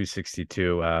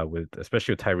 262, with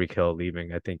especially with Tyreek Hill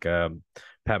leaving. I think Pat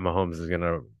Mahomes is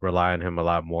gonna rely on him a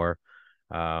lot more.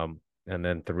 And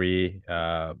then 3,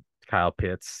 Kyle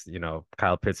Pitts.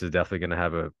 Kyle Pitts is definitely gonna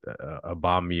have a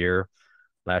bomb year.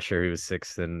 Last year he was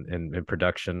 6th in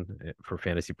production for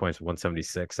fantasy points,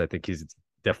 176. I think he's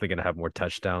definitely gonna have more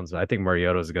touchdowns. I think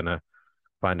Mariota is gonna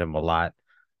find him a lot.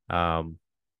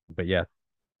 But yeah.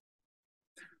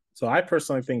 So I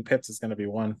personally think Pitts is going to be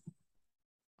 1.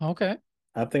 Okay.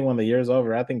 I think when the year's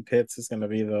over, I think Pitts is going to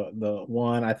be the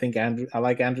 1. I think I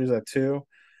like Andrews at 2,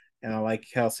 and I like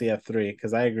Kelsey at 3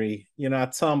 because I agree.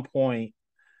 At some point,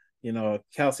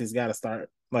 Kelsey's got to start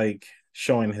like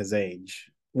showing his age.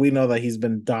 We know that he's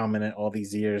been dominant all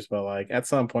these years, but like at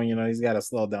some point, he's got to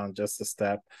slow down just a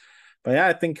step. But yeah,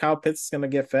 I think Kyle Pitts is gonna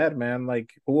get fed, man.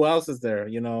 Like who else is there?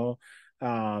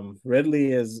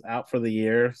 Ridley is out for the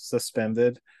year,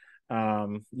 suspended.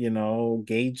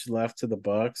 Gage left to the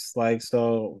Bucks. Like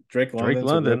so, Drake Drake London's a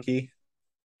London. rookie.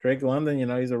 Drake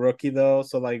London, he's a rookie though.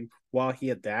 So like while he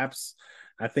adapts,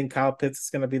 I think Kyle Pitts is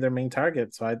going to be their main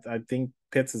target. So I think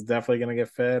Pitts is definitely going to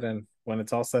get fed, and when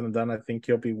it's all said and done, I think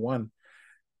he'll be 1.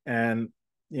 And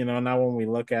now when we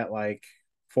look at like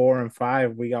 4 and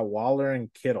 5, we got Waller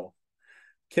and Kittle.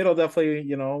 Kittle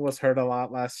definitely, was hurt a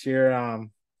lot last year.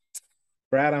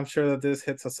 Brad, I'm sure that this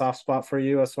hits a soft spot for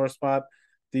you, a sore spot.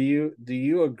 Do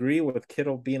you agree with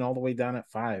Kittle being all the way down at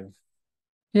 5?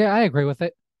 Yeah, I agree with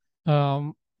it.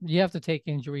 You have to take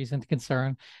injuries into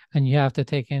concern, and you have to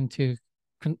take into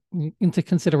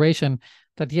consideration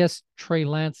that yes, Trey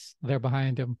Lance there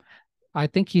behind him. I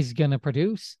think he's going to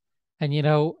produce. And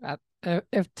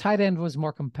if tight end was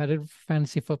more competitive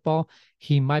fantasy football,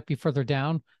 he might be further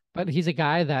down. But he's a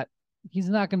guy that he's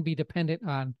not going to be dependent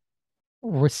on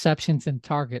receptions and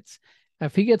targets.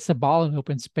 If he gets the ball in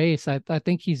open space, I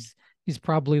think he's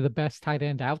probably the best tight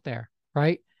end out there,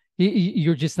 right?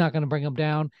 You're just not going to bring him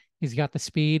down. He's got the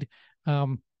speed.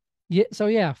 Yeah. So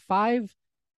yeah, 5.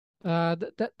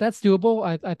 That's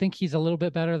doable. I think he's a little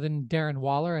bit better than Darren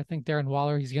Waller. I think Darren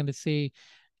Waller, he's going to see,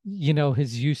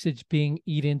 his usage being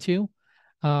eat into.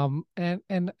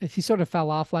 And he sort of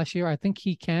fell off last year. I think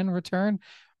he can return.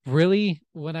 Really,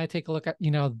 when I take a look at,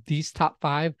 these top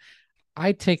five,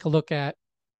 I take a look at,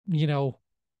 you know,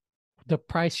 the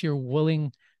price you're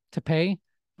willing to pay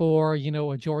for,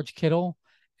 a George Kittle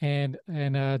and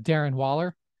Darren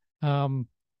Waller. Um,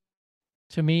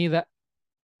 to me, that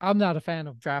I'm not a fan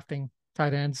of drafting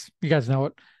tight ends. You guys know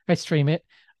it. I stream it.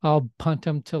 I'll punt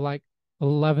them to like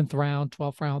 11th round,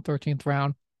 12th round, 13th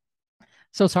round.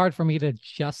 So it's hard for me to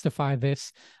justify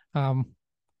this. Um,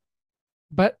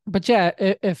 but yeah,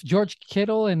 if George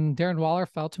Kittle and Darren Waller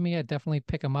fell to me, I'd definitely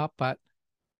pick them up. But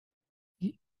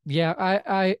yeah,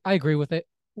 I agree with it.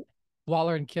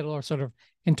 Waller and Kittle are sort of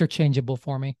interchangeable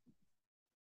for me.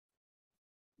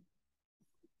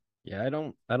 Yeah, I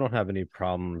don't have any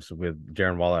problems with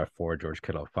Darren Waller at 4, George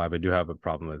Kittle at 5. I do have a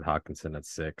problem with Hawkinson at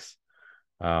 6.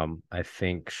 I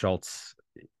think Schultz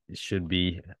should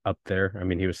be up there. I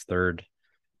mean, he was third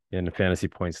in the fantasy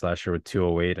points last year with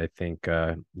 208. I think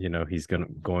he's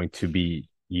going to be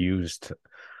used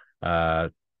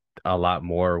a lot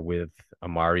more with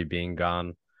Amari being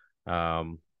gone.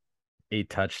 8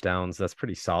 touchdowns, that's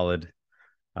pretty solid.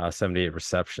 78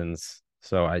 receptions.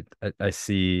 So I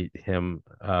see him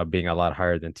being a lot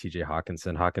higher than TJ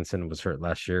Hawkinson. Hawkinson was hurt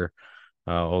last year.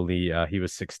 Only he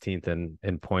was 16th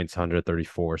in points,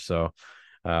 134. So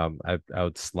I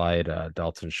would slide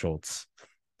Dalton Schultz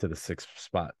to the 6th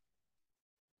spot.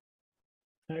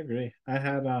 I agree. I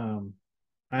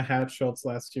had Schultz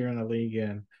last year in the league,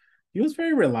 and he was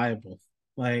very reliable.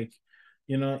 Like,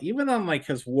 even on like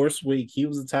his worst week, he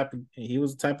was the type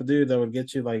of dude that would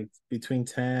get you like between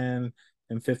 10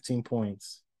 and 15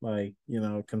 points, like,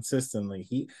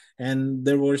 consistently. And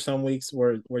there were some weeks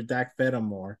where Dak fed him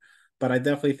more, but I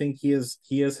definitely think he is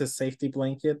his safety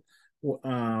blanket.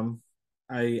 Um,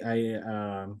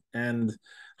 and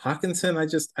Hawkinson,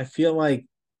 I feel like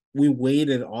we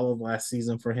waited all of last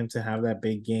season for him to have that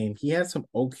big game. He had some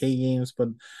okay games, but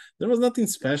there was nothing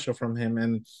special from him,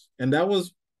 and that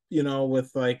was,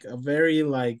 with like a very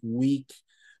like weak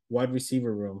wide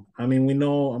receiver room. I mean, we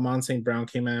know Amon St. Brown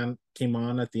came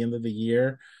on at the end of the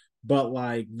year, but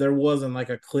like there wasn't like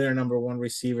a clear number one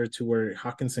receiver to where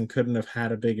Hawkinson couldn't have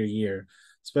had a bigger year,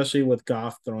 especially with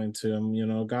Goff throwing to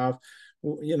him. Goff,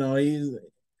 he's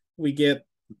we get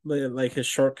like his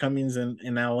shortcomings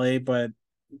in LA, but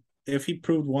if he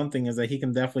proved one thing is that he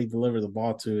can definitely deliver the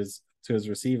ball to his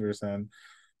receivers. And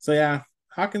so yeah,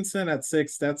 Hawkinson at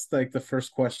 6, that's like the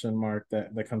first question mark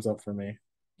that comes up for me.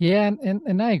 Yeah,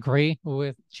 and I agree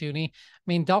with Junie. I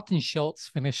mean, Dalton Schultz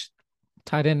finished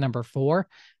tight end number 4.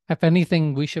 If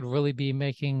anything, we should be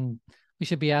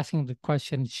asking the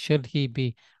question, should he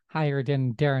be higher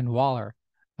than Darren Waller?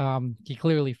 He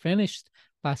clearly finished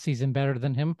last season better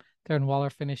than him. Darren Waller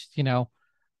finished,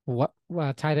 what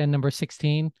tight end number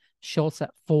 16, Schultz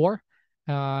at 4.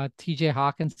 TJ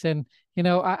Hawkinson,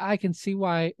 I can see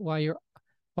why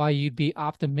you'd be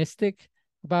optimistic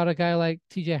about a guy like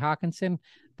TJ Hawkinson,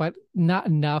 but not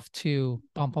enough to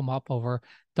bump him up over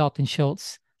Dalton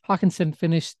Schultz. Hawkinson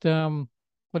finished tight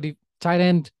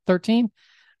end 13.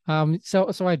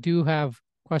 So I do have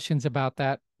questions about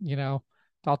that.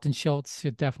 Dalton Schultz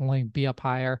should definitely be up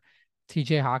higher.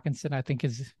 TJ Hawkinson, I think,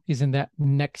 he's in that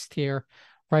next tier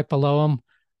right below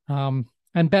him.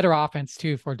 And better offense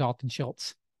too for Dalton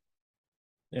Schultz.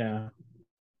 Yeah.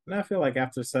 And I feel like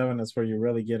after 7 is where you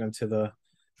really get into the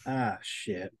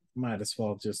shit. Might as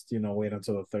well just, wait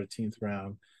until the 13th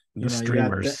round. The You got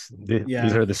streamers. These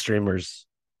yeah, are the streamers.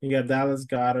 you got Dallas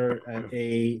Goddard at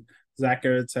 8, Zach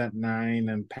Ertz at 9,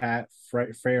 and Pat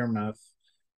Fairmouth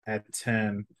at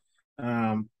 10.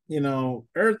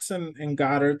 Ertz and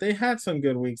Goddard, they had some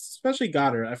good weeks, especially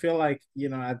Goddard. I feel like,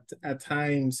 at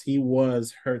times he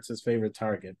was Hurts's favorite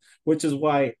target, which is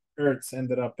why Ertz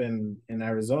ended up in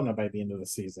Arizona by the end of the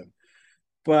season.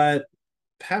 But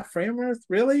Pat Framer,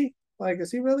 really? Like,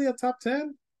 is he really a top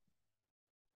 10?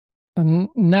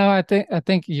 No, I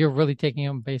think you're really taking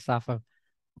him based off of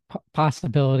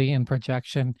possibility and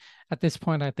projection. At this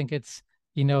point, I think it's,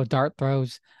 dart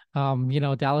throws.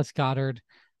 Dallas Goddard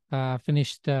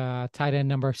finished tight end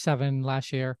number 7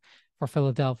 last year for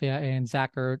Philadelphia, and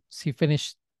Zach Ertz, he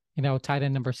finished, tight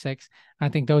end number 6. I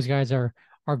think those guys are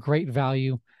great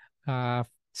value,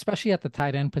 especially at the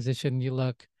tight end position. You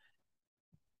look,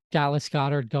 Dallas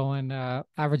Goddard going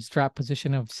average draft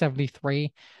position of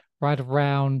 73, right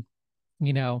around,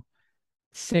 you know,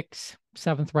 6th,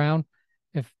 7th round.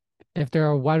 If if there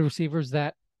are wide receivers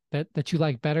that you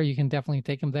like better, you can definitely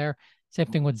take them there. Same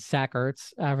thing with Zach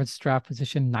Ertz, average draft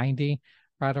position 90,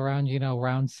 right around,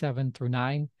 round 7 through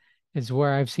 9 is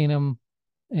where I've seen him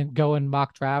go in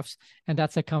mock drafts, and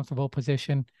that's a comfortable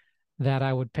position. that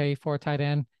I would pay for a tight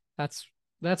end. That's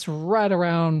that's right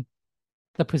around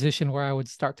the position where I would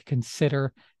start to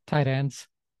consider tight ends.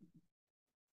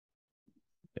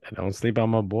 Don't sleep on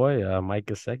my boy, Mike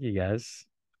Gesicki, guys.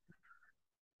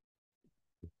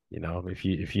 If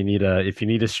you need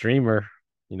a streamer,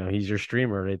 he's your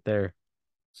streamer right there.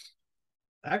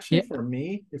 Actually, Yeah, for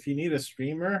me, if you need a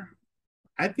streamer,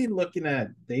 I'd be looking at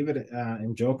David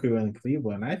Njoku in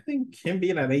Cleveland. I think him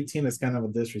being at 18 is kind of a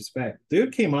disrespect.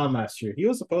 Dude came on last year. He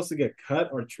was supposed to get cut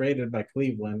or traded by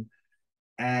Cleveland,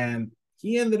 and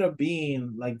he ended up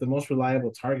being like the most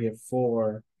reliable target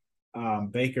for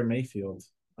Baker Mayfield.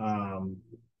 Um,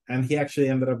 and he actually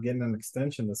ended up getting an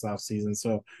extension this offseason.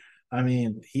 So, I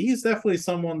mean, he's definitely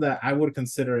someone that I would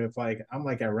consider if like I'm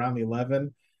like at round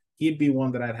 11, he'd be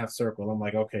one that I'd have circled. I'm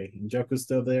like, okay, Njoku's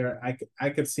still there. I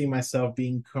could see myself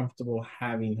being comfortable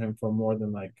having him for more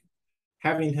than like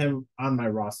having him on my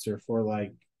roster for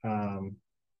like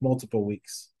multiple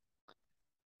weeks.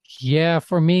 yeah.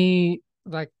 For me,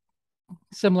 like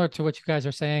similar to what you guys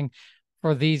are saying,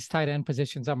 for these tight end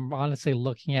positions, I'm honestly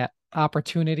looking at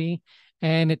opportunity,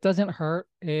 and it doesn't hurt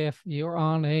if you're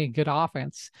on a good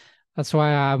offense. That's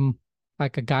why I'm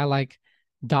like a guy like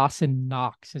Dawson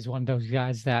Knox is one of those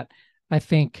guys that I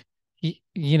think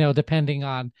depending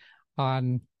on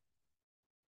on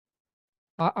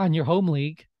your home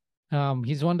league,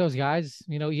 he's one of those guys.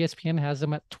 ESPN has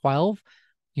him at 12.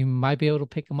 You might be able to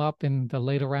pick him up in the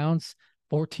later rounds,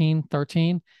 14,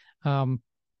 13. Um,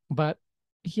 but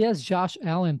he has Josh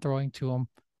Allen throwing to him.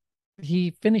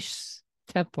 He finished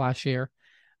 10th last year,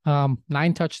 9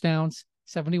 touchdowns,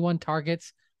 71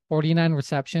 targets, 49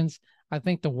 receptions. I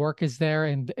think the work is there,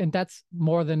 and that's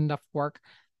more than enough work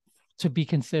to be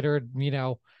considered,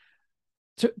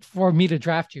 for me to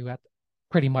draft you at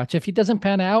pretty much. If he doesn't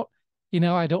pan out,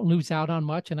 I don't lose out on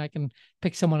much, and I can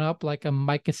pick someone up like a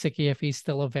Mike Gesicki if he's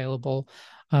still available,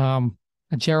 a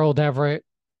Gerald Everett,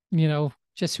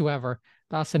 just whoever.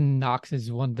 Dawson Knox is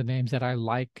one of the names that I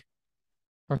like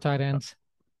for tight ends.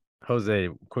 Jose,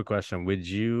 quick question. Would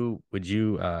you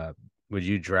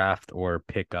draft or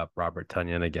pick up Robert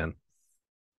Tunyon again?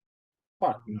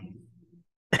 Fuck no.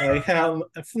 Like hell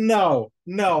no,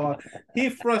 no. He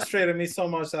frustrated me so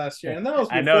much last year, and that was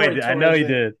I know he before he did. I tore know his. he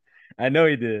did. I know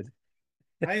he did.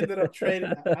 I ended up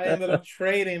trading. I ended up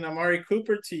trading Amari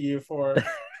Cooper to you for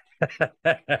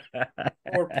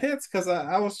Pitts because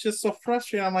I was just so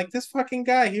frustrated. I'm like, this fucking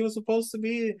guy. He was supposed to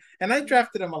be, and I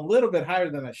drafted him a little bit higher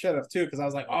than I should have too because I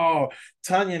was like, oh,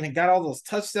 Tunyon, he got all those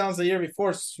touchdowns the year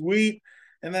before, sweet,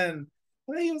 and then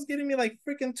he was getting me like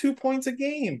freaking 2 points a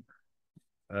game.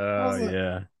 I Oh was like,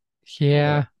 yeah.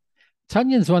 Yeah.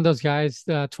 Tunyon's one of those guys,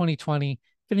 2020,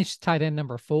 finished tight end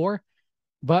number 4.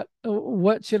 But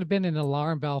what should have been an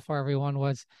alarm bell for everyone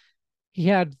was he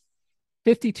had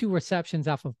 52 receptions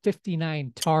off of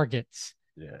 59 targets.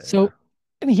 Yeah, yeah. So,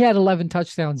 and he had 11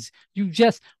 touchdowns. You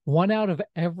just 1 out of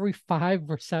every 5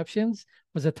 receptions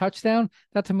was a touchdown.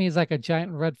 That to me is like a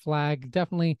giant red flag.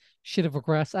 Definitely should have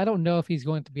regressed. I don't know if he's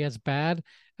going to be as bad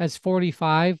as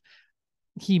 45.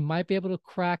 He might be able to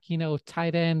crack,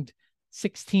 tight end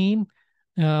 16,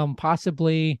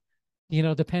 possibly,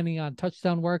 depending on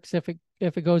touchdown works. If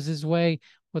it goes his way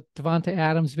with Devontae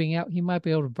Adams being out, he might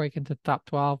be able to break into the top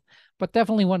 12. But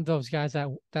definitely one of those guys that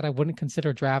I wouldn't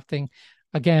consider drafting.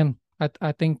 Again,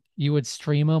 I think you would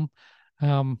stream him.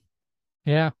 Um,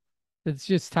 yeah, it's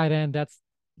just tight end.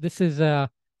 This is a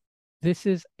this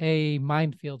is a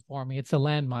minefield for me. It's a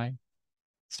landmine,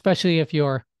 especially if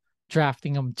you're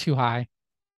drafting him too high.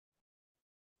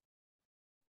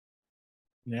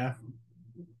 yeah,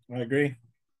 I agree.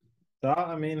 So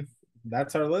I mean,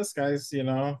 that's our list, guys.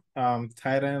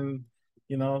 Tight end.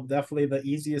 Definitely the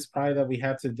easiest probably that we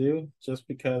had to do, just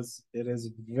because it is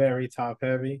very top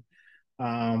heavy.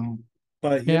 Um,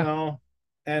 but Yeah.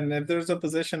 and if there's a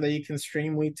position that you can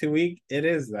stream week to week, it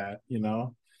is that.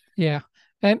 Yeah.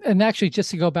 And actually just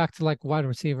to go back to like wide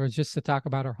receivers, just to talk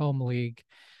about our home league.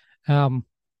 Um,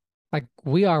 like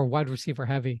we are wide receiver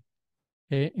heavy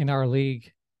in our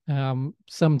league.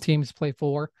 Some teams play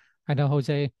 4. I know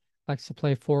Jose likes to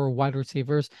play 4 wide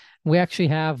receivers. We actually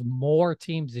have more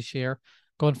teams this year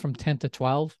going from 10 to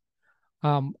 12.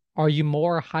 Are you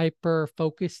more hyper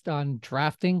focused on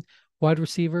drafting wide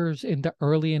receivers in the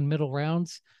early and middle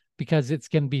rounds because it's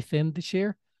going to be thin this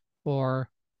year? Or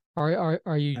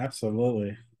are you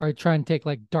Absolutely. are you trying to take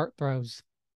like dart throws?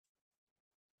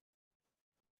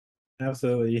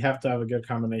 Absolutely. You have to have a good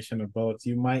combination of both.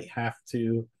 You might have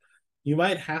to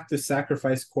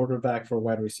sacrifice quarterback for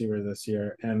wide receiver this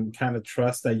year and kind of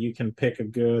trust that you can pick a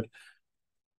good,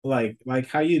 like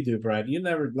how you do, Brad. You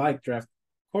never like draft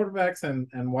quarterbacks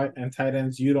and tight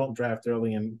ends you don't draft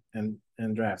early in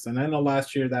drafts. And I know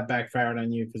last year that backfired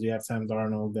on you because you had Sam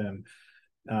Darnold and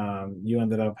you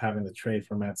ended up having to trade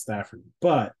for Matt Stafford.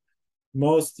 But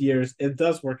most years it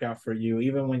does work out for you,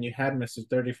 even when you had Mr.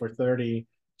 30 for 30,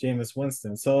 Jameis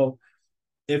Winston. So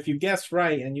if you guess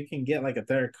right and you can get like a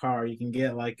Derek Carr, you can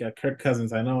get like a Kirk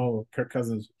Cousins. I know Kirk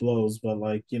Cousins blows, but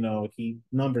like, he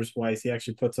numbers wise, he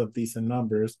actually puts up decent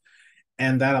numbers.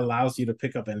 And that allows you to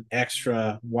pick up an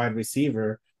extra wide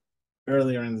receiver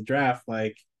earlier in the draft.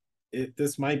 Like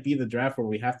this might be the draft where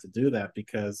we have to do that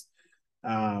because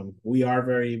we are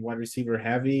very wide receiver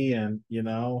heavy. And,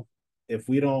 if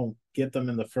we don't get them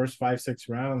in the first 5, 6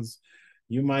 rounds,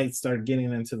 you might start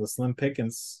getting into the slim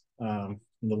pickings in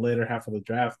the later half of the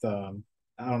draft. I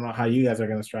don't know how you guys are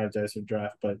going to strategize your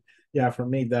draft, but yeah, for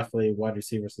me, definitely wide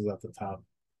receivers is at the top.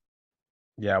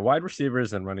 Yeah, wide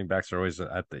receivers and running backs are always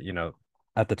at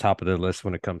the top of the list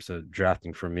when it comes to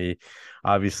drafting for me.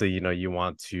 Obviously, you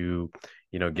want to,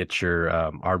 get your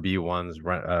RB ones,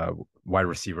 wide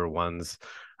receiver ones,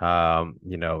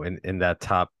 in that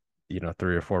top,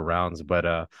 3 or 4 rounds.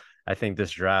 But I think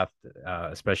this draft,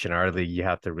 especially in our league, you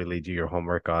have to really do your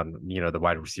homework on, the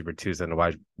wide receiver twos and the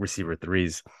wide receiver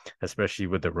threes, especially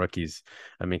with the rookies.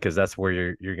 I mean, because that's where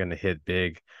you're going to hit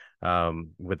big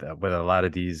with a lot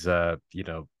of these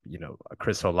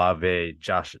Chris Olave,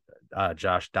 Josh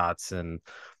Dotson,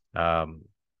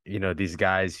 these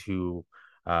guys who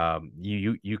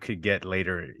you could get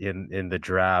later in the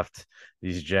draft,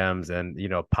 these gems, and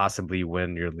possibly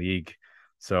win your league.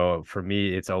 So for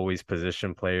me, it's always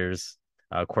position players.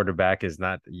 Quarterback is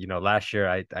not, last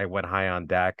year I went high on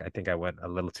Dak. I think I went a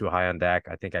little too high on Dak.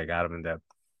 I think I got him in the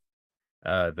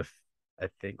I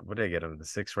think, what did I get him in the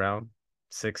 6th round,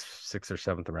 sixth or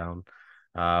 7th round.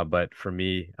 But for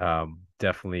me,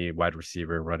 definitely wide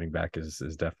receiver, running back is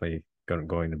definitely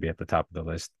going to be at the top of the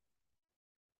list.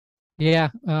 Yeah,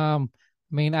 I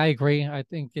mean, I agree. I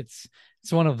think it's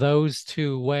one of those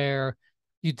two where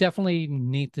you definitely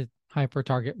need to hyper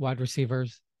target wide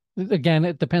receivers. Again,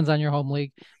 it depends on your home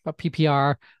league, but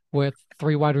PPR with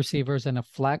three wide receivers and a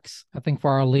flex, I think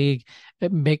for our league,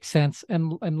 it makes sense.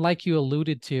 And like you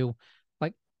alluded to,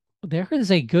 like there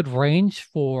is a good range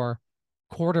for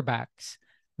quarterbacks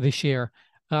this year.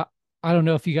 Uh, I don't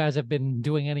know if you guys have been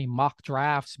doing any mock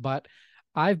drafts, but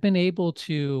I've been able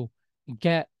to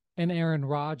get an Aaron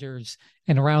Rodgers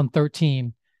in round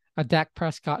 13, a Dak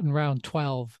Prescott in round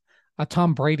 12, a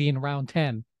Tom Brady in round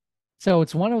 10. So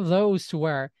it's one of those to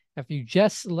where if you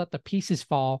just let the pieces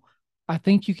fall, I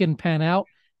think you can pan out.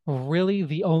 Really,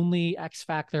 the only X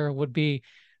factor would be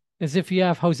as if you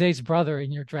have Jose's brother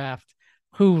in your draft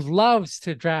who loves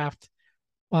to draft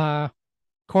uh,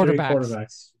 Three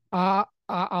quarterbacks. quarterbacks.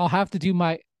 I'll have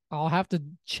to I'll have to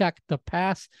check the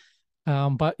pass.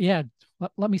 But yeah,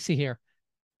 let me see here.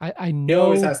 I He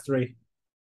always know. has three.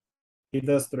 He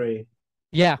does three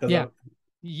Yeah, because yeah.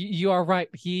 You are right.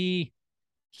 He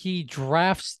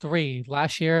drafts three.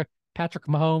 Last year, Patrick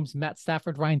Mahomes, Matt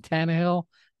Stafford, Ryan Tannehill.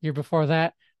 Year before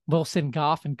that, Wilson,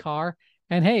 Goff, and Carr.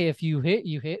 And hey, if you hit,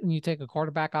 you hit, and you take a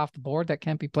quarterback off the board that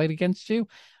can't be played against you.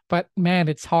 But man,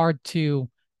 it's hard to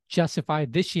justify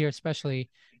this year,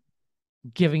 especially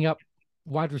giving up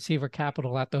wide receiver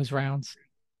capital at those rounds.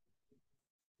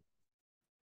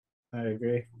 I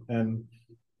agree. And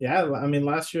yeah, I mean,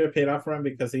 last year it paid off for him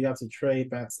because he got to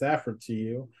trade Matt Stafford to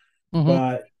you. Hmm.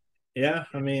 But yeah,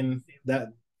 I mean, that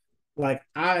like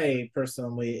I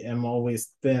personally am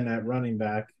always thin at running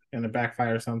back and it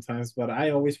backfires sometimes, but I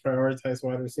always prioritize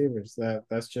wide receivers.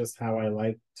 That's just how I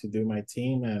like to do my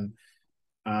team. And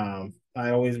I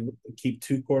always keep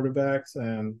two quarterbacks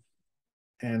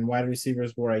and wide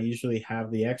receivers where I usually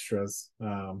have the extras.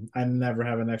 I never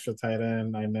have an extra tight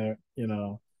end. I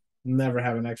never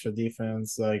have an extra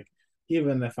defense. Like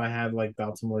even if I had like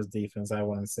Baltimore's defense, I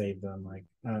wouldn't save them. Like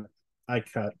I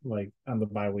cut like on the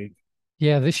bye week.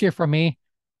 Yeah, this year for me,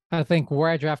 I think where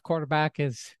I draft quarterback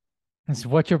is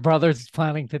what your brother's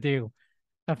planning to do.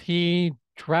 If he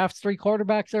drafts three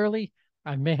quarterbacks early,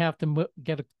 I may have to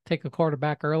take a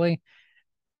quarterback early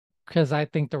because I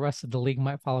think the rest of the league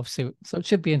might follow suit. So it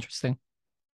should be interesting.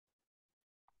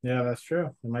 Yeah, that's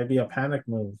true. It might be a panic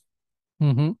move.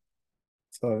 Hmm.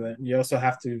 So that you also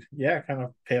have to, yeah, kind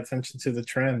of pay attention to the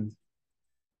trend.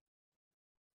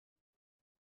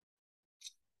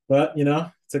 But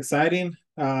it's exciting.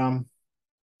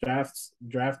 It's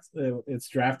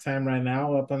draft time right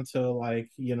now up until like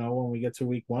when we get to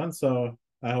week 1. So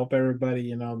I hope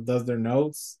everybody does their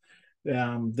notes.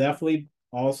 Definitely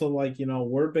also like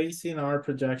we're basing our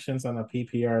projections on a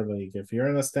PPR league. If you're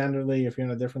in a standard league, if you're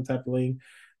in a different type of league,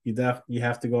 you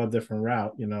have to go a different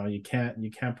route. You can't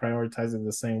prioritize it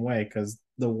the same way, because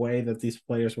the way that these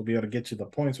players will be able to get you the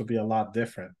points will be a lot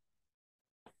different.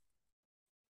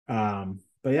 But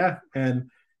yeah, and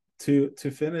to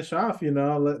finish off,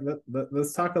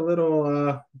 let's talk a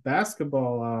little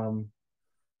basketball.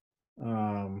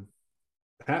 Um,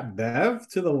 Pat Bev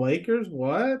to the Lakers.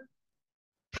 What?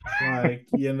 Like,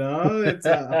 it's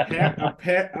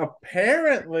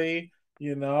apparently,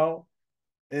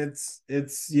 it's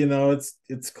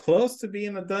close to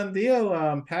being a done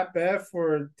deal. Pat Bev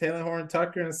for Taylor Horn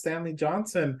Tucker and Stanley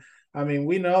Johnson. I mean,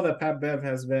 we know that Pat Bev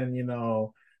has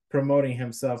been, promoting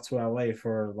himself to LA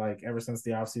for like ever since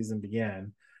the offseason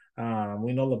began.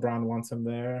 We know LeBron wants him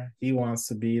there. He wants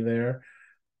to be there.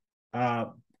 Uh,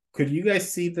 could you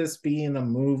guys see this being a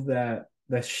move that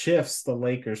shifts the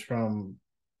Lakers from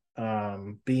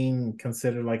being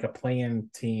considered like a play-in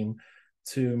team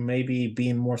to maybe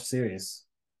being more serious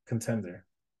contender?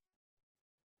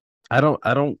 I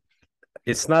don't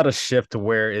it's not a shift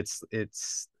where it's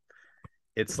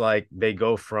like they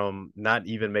go from not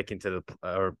even making to the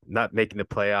or not making the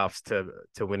playoffs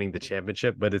to winning the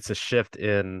championship, but it's a shift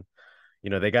in,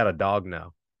 they got a dog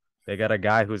now. They got a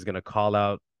guy who's going to call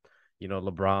out,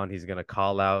 LeBron. He's going to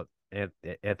call out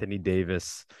Anthony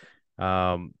Davis.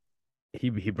 Um, he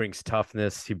brings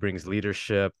toughness. He brings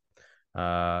leadership.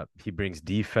 He brings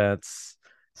defense,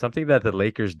 something that the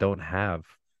Lakers don't have.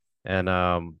 And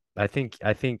I think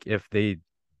if they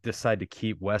decide to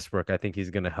keep Westbrook, I think he's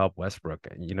going to help Westbrook.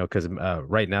 Because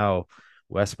right now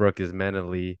Westbrook is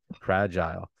mentally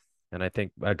fragile, and I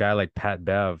think a guy like Pat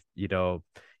Bev,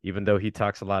 even though he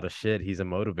talks a lot of shit, he's a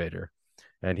motivator,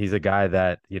 and he's a guy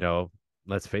that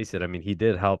let's face it. I mean, he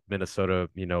did help Minnesota,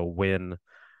 win,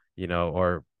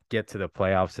 or get to the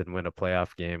playoffs and win a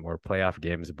playoff game or playoff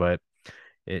games, but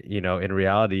in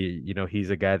reality,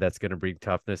 he's a guy that's going to bring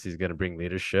toughness. He's going to bring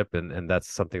leadership, and that's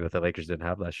something that the Lakers didn't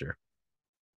have last year.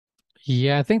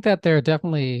 Yeah, I think that they're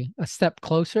definitely a step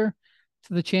closer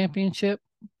to the championship,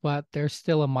 but they're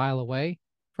still a mile away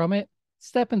from it.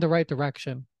 Step in the right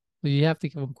direction. You have to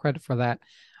give them credit for that.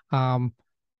 Um,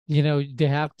 they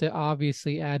have to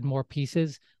obviously add more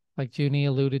pieces, like Junie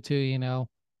alluded to.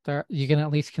 You can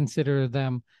at least consider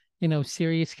them,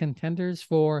 serious contenders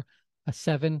for a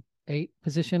 7-8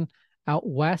 position. Out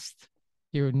west,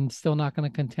 you're still not going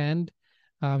to contend.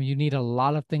 You need a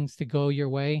lot of things to go your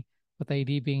way, with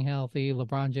AD being healthy,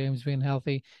 LeBron James being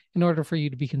healthy, in order for you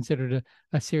to be considered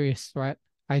a serious threat.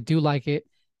 I do like it.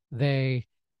 They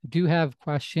do have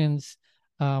questions,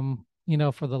 for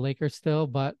the Lakers still,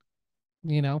 but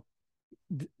you know,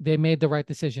 they made the right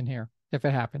decision here if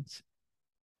it happens.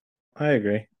 I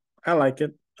agree. I like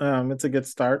it. It's a good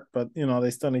start, but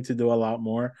they still need to do a lot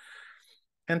more.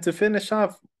 And to finish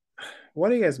off, what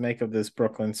do you guys make of this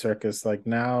Brooklyn circus? Like,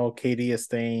 now KD is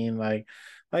staying. Like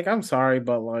I'm sorry,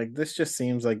 but like this just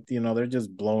seems like they're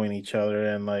just blowing each other,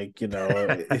 and like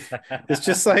it's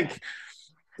just like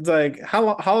it's like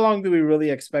how long do we really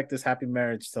expect this happy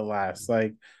marriage to last?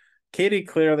 Like, Katie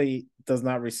clearly does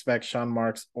not respect Sean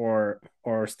Marks or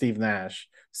Steve Nash.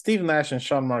 Steve Nash and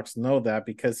Sean Marks know that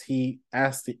because he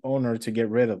asked the owner to get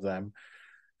rid of them.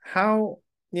 How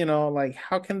like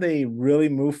how can they really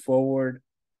move forward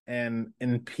and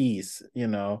in peace?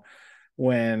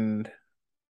 When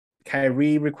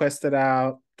Kyrie requested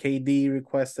out, KD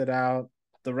requested out.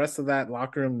 The rest of that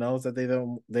locker room knows that they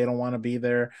don't want to be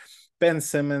there. Ben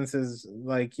Simmons is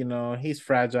like, he's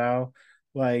fragile.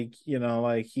 Like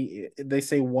they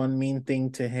say one mean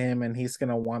thing to him and he's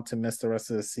gonna want to miss the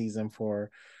rest of the season for,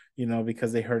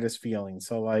 because they hurt his feelings.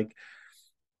 So like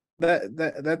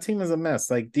that team is a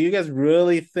mess. Like, do you guys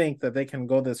really think that they can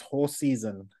go this whole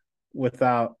season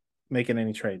without making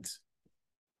any trades?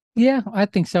 Yeah, I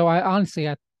think so.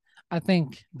 I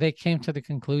think they came to the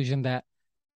conclusion that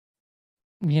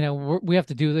we have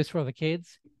to do this for the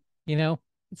kids.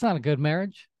 It's not a good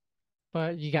marriage,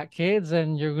 but you got kids,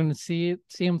 and you're going to see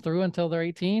them through until they're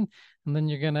 18, and then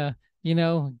you're gonna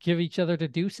give each other the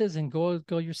deuces and go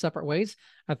your separate ways.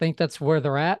 I think that's where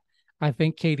they're at. I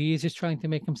think KD is just trying to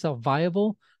make himself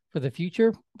viable for the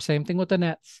future. Same thing with the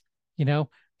Nets.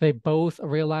 They both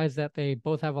realize that they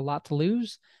both have a lot to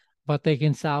lose, but they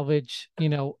can salvage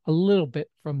a little bit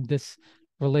from this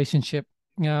relationship.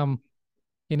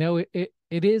 It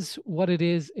is what it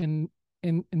is in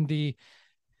the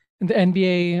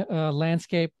NBA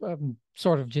landscape. I'm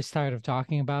sort of just tired of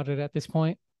talking about it at this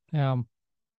point. Um,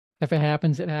 if it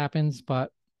happens, it happens.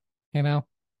 But you know,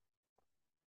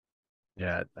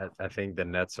 Yeah, I think the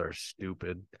Nets are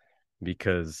stupid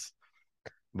because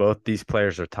both these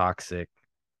players are toxic,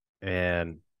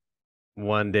 and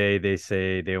one day they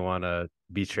say they want to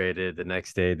be traded. The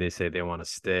next day they say they want to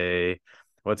stay.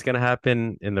 What's gonna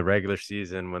happen in the regular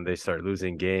season when they start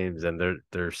losing games and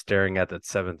they're staring at that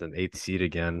seventh and eighth seed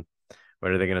again?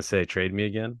 What are they gonna say? Trade me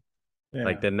again?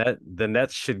 Like Yeah. the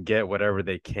Nets should get whatever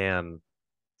they can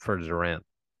for Durant.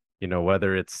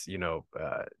 Whether it's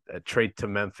a trade to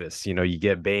Memphis. You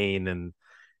get Bane and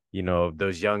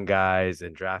those young guys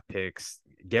and draft picks.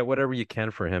 Get whatever you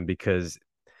can for him because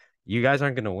you guys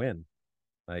aren't gonna win.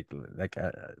 Like like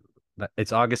uh,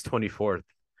 it's August 24th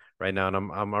right now, and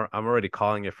I'm already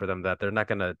calling it for them that they're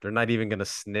not even gonna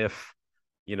sniff,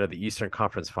 the Eastern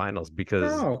Conference Finals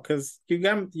because No, because you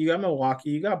got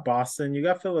Milwaukee, you got Boston, you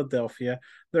got Philadelphia.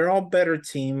 They're all better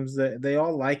teams. They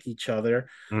all like each other.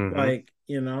 hmm Like,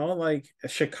 like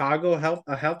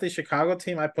a healthy Chicago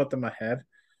team, I put them ahead.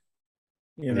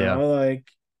 yeah, Like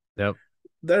yep,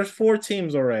 there's four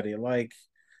teams already. Like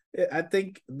I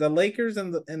think the Lakers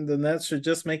and the Nets should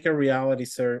just make a reality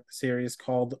series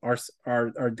called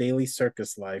our daily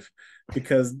circus life,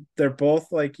 because they're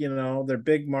both like they're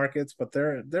big markets, but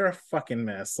they're a fucking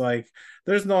mess. Like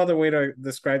there's no other way to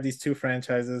describe these two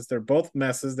franchises. They're both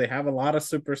messes. They have a lot of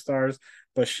superstars,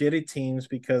 but shitty teams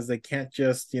because they can't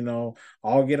just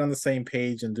all get on the same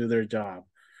page and do their job.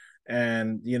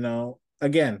 And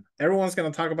again, everyone's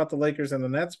going to talk about the Lakers and the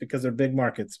Nets because they're big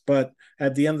markets. But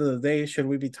at the end of the day, should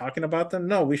we be talking about them?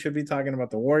 No, we should be talking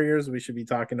about the Warriors. We should be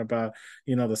talking about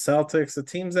the Celtics, the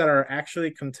teams that are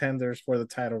actually contenders for the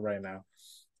title right now.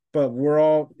 But we're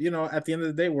all, at the end of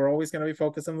the day, we're always going to be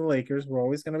focused on the Lakers. We're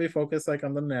always going to be focused like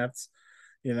on the Nets,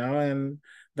 and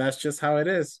that's just how it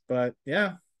is. But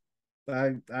yeah,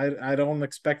 I don't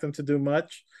expect them to do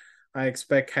much. I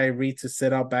expect Kyrie to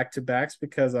sit out back to backs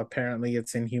because apparently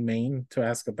it's inhumane to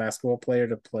ask a basketball player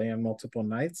to play on multiple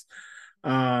nights.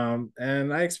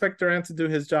 And I expect Durant to do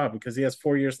his job because he has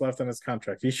 4 years left on his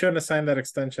contract. He shouldn't have signed that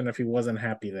extension if he wasn't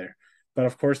happy there. But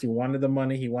of course, he wanted the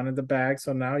money, he wanted the bag.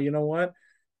 So now you know what,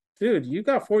 dude, you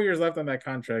got 4 years left on that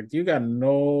contract. You got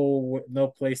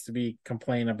no place to be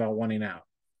complaining about wanting out.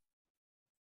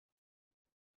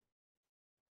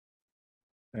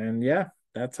 And yeah,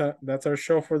 that's our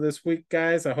show for this week,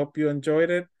 guys. I hope you enjoyed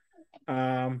it.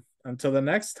 Until the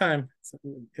next time,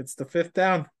 it's the fifth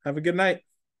down. Have a good night.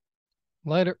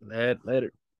 Later. later.